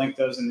sure to link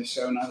those in the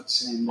show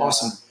notes. And,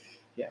 awesome.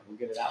 We'll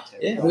get it out to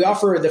you. Yeah, we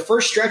offer the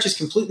first stretch is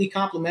completely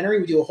complimentary.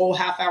 We do a whole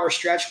half-hour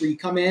stretch where you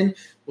come in.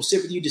 We'll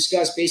sit with you,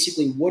 discuss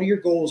basically what are your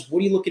goals, what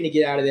are you looking to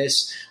get out of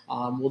this.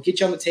 We'll get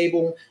you on the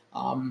table,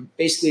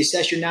 basically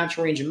assess your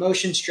natural range of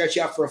motion, stretch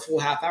you out for a full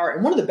half hour.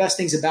 And one of the best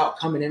things about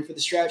coming in for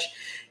the stretch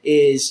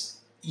is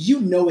you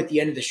know at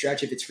the end of the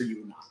stretch if it's for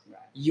you or not.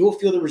 Right. You'll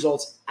feel the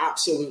results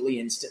absolutely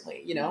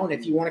instantly, you know. And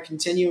if you want to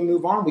continue and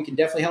move on, we can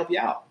definitely help you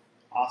out.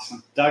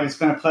 Awesome. Doug, it's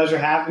been a pleasure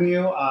having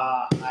you.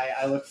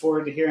 I look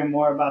forward to hearing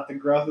more about the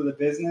growth of the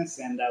business,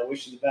 and I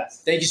wish you the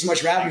best. Thank you so much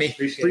for having me.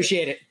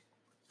 Appreciate it.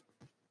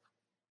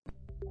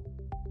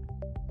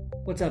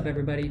 What's up,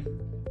 everybody?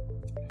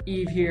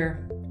 Eve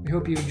here. We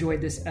hope you enjoyed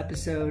this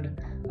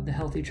episode of the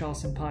Healthy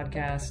Charleston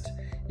podcast.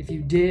 If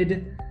you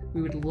did,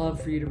 we would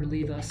love for you to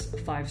leave us a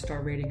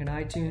 5-star rating on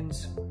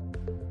iTunes.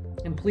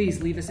 And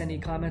please leave us any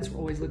comments. We're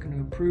always looking to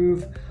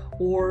improve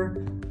or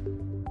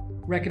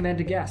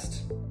recommend a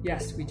guest.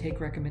 Yes, we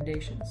take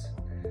recommendations.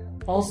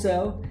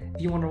 Also,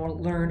 if you want to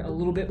learn a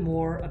little bit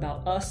more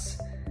about us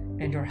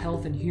and our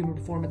health and human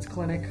performance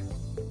clinic,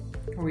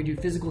 where we do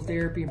physical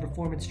therapy and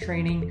performance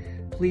training,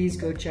 please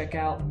go check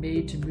out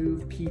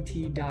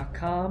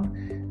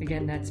made2movept.com.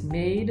 Again, that's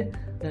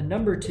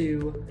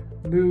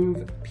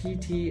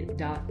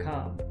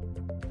made2movept.com.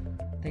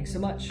 Thanks so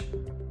much.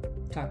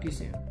 Talk to you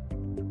soon.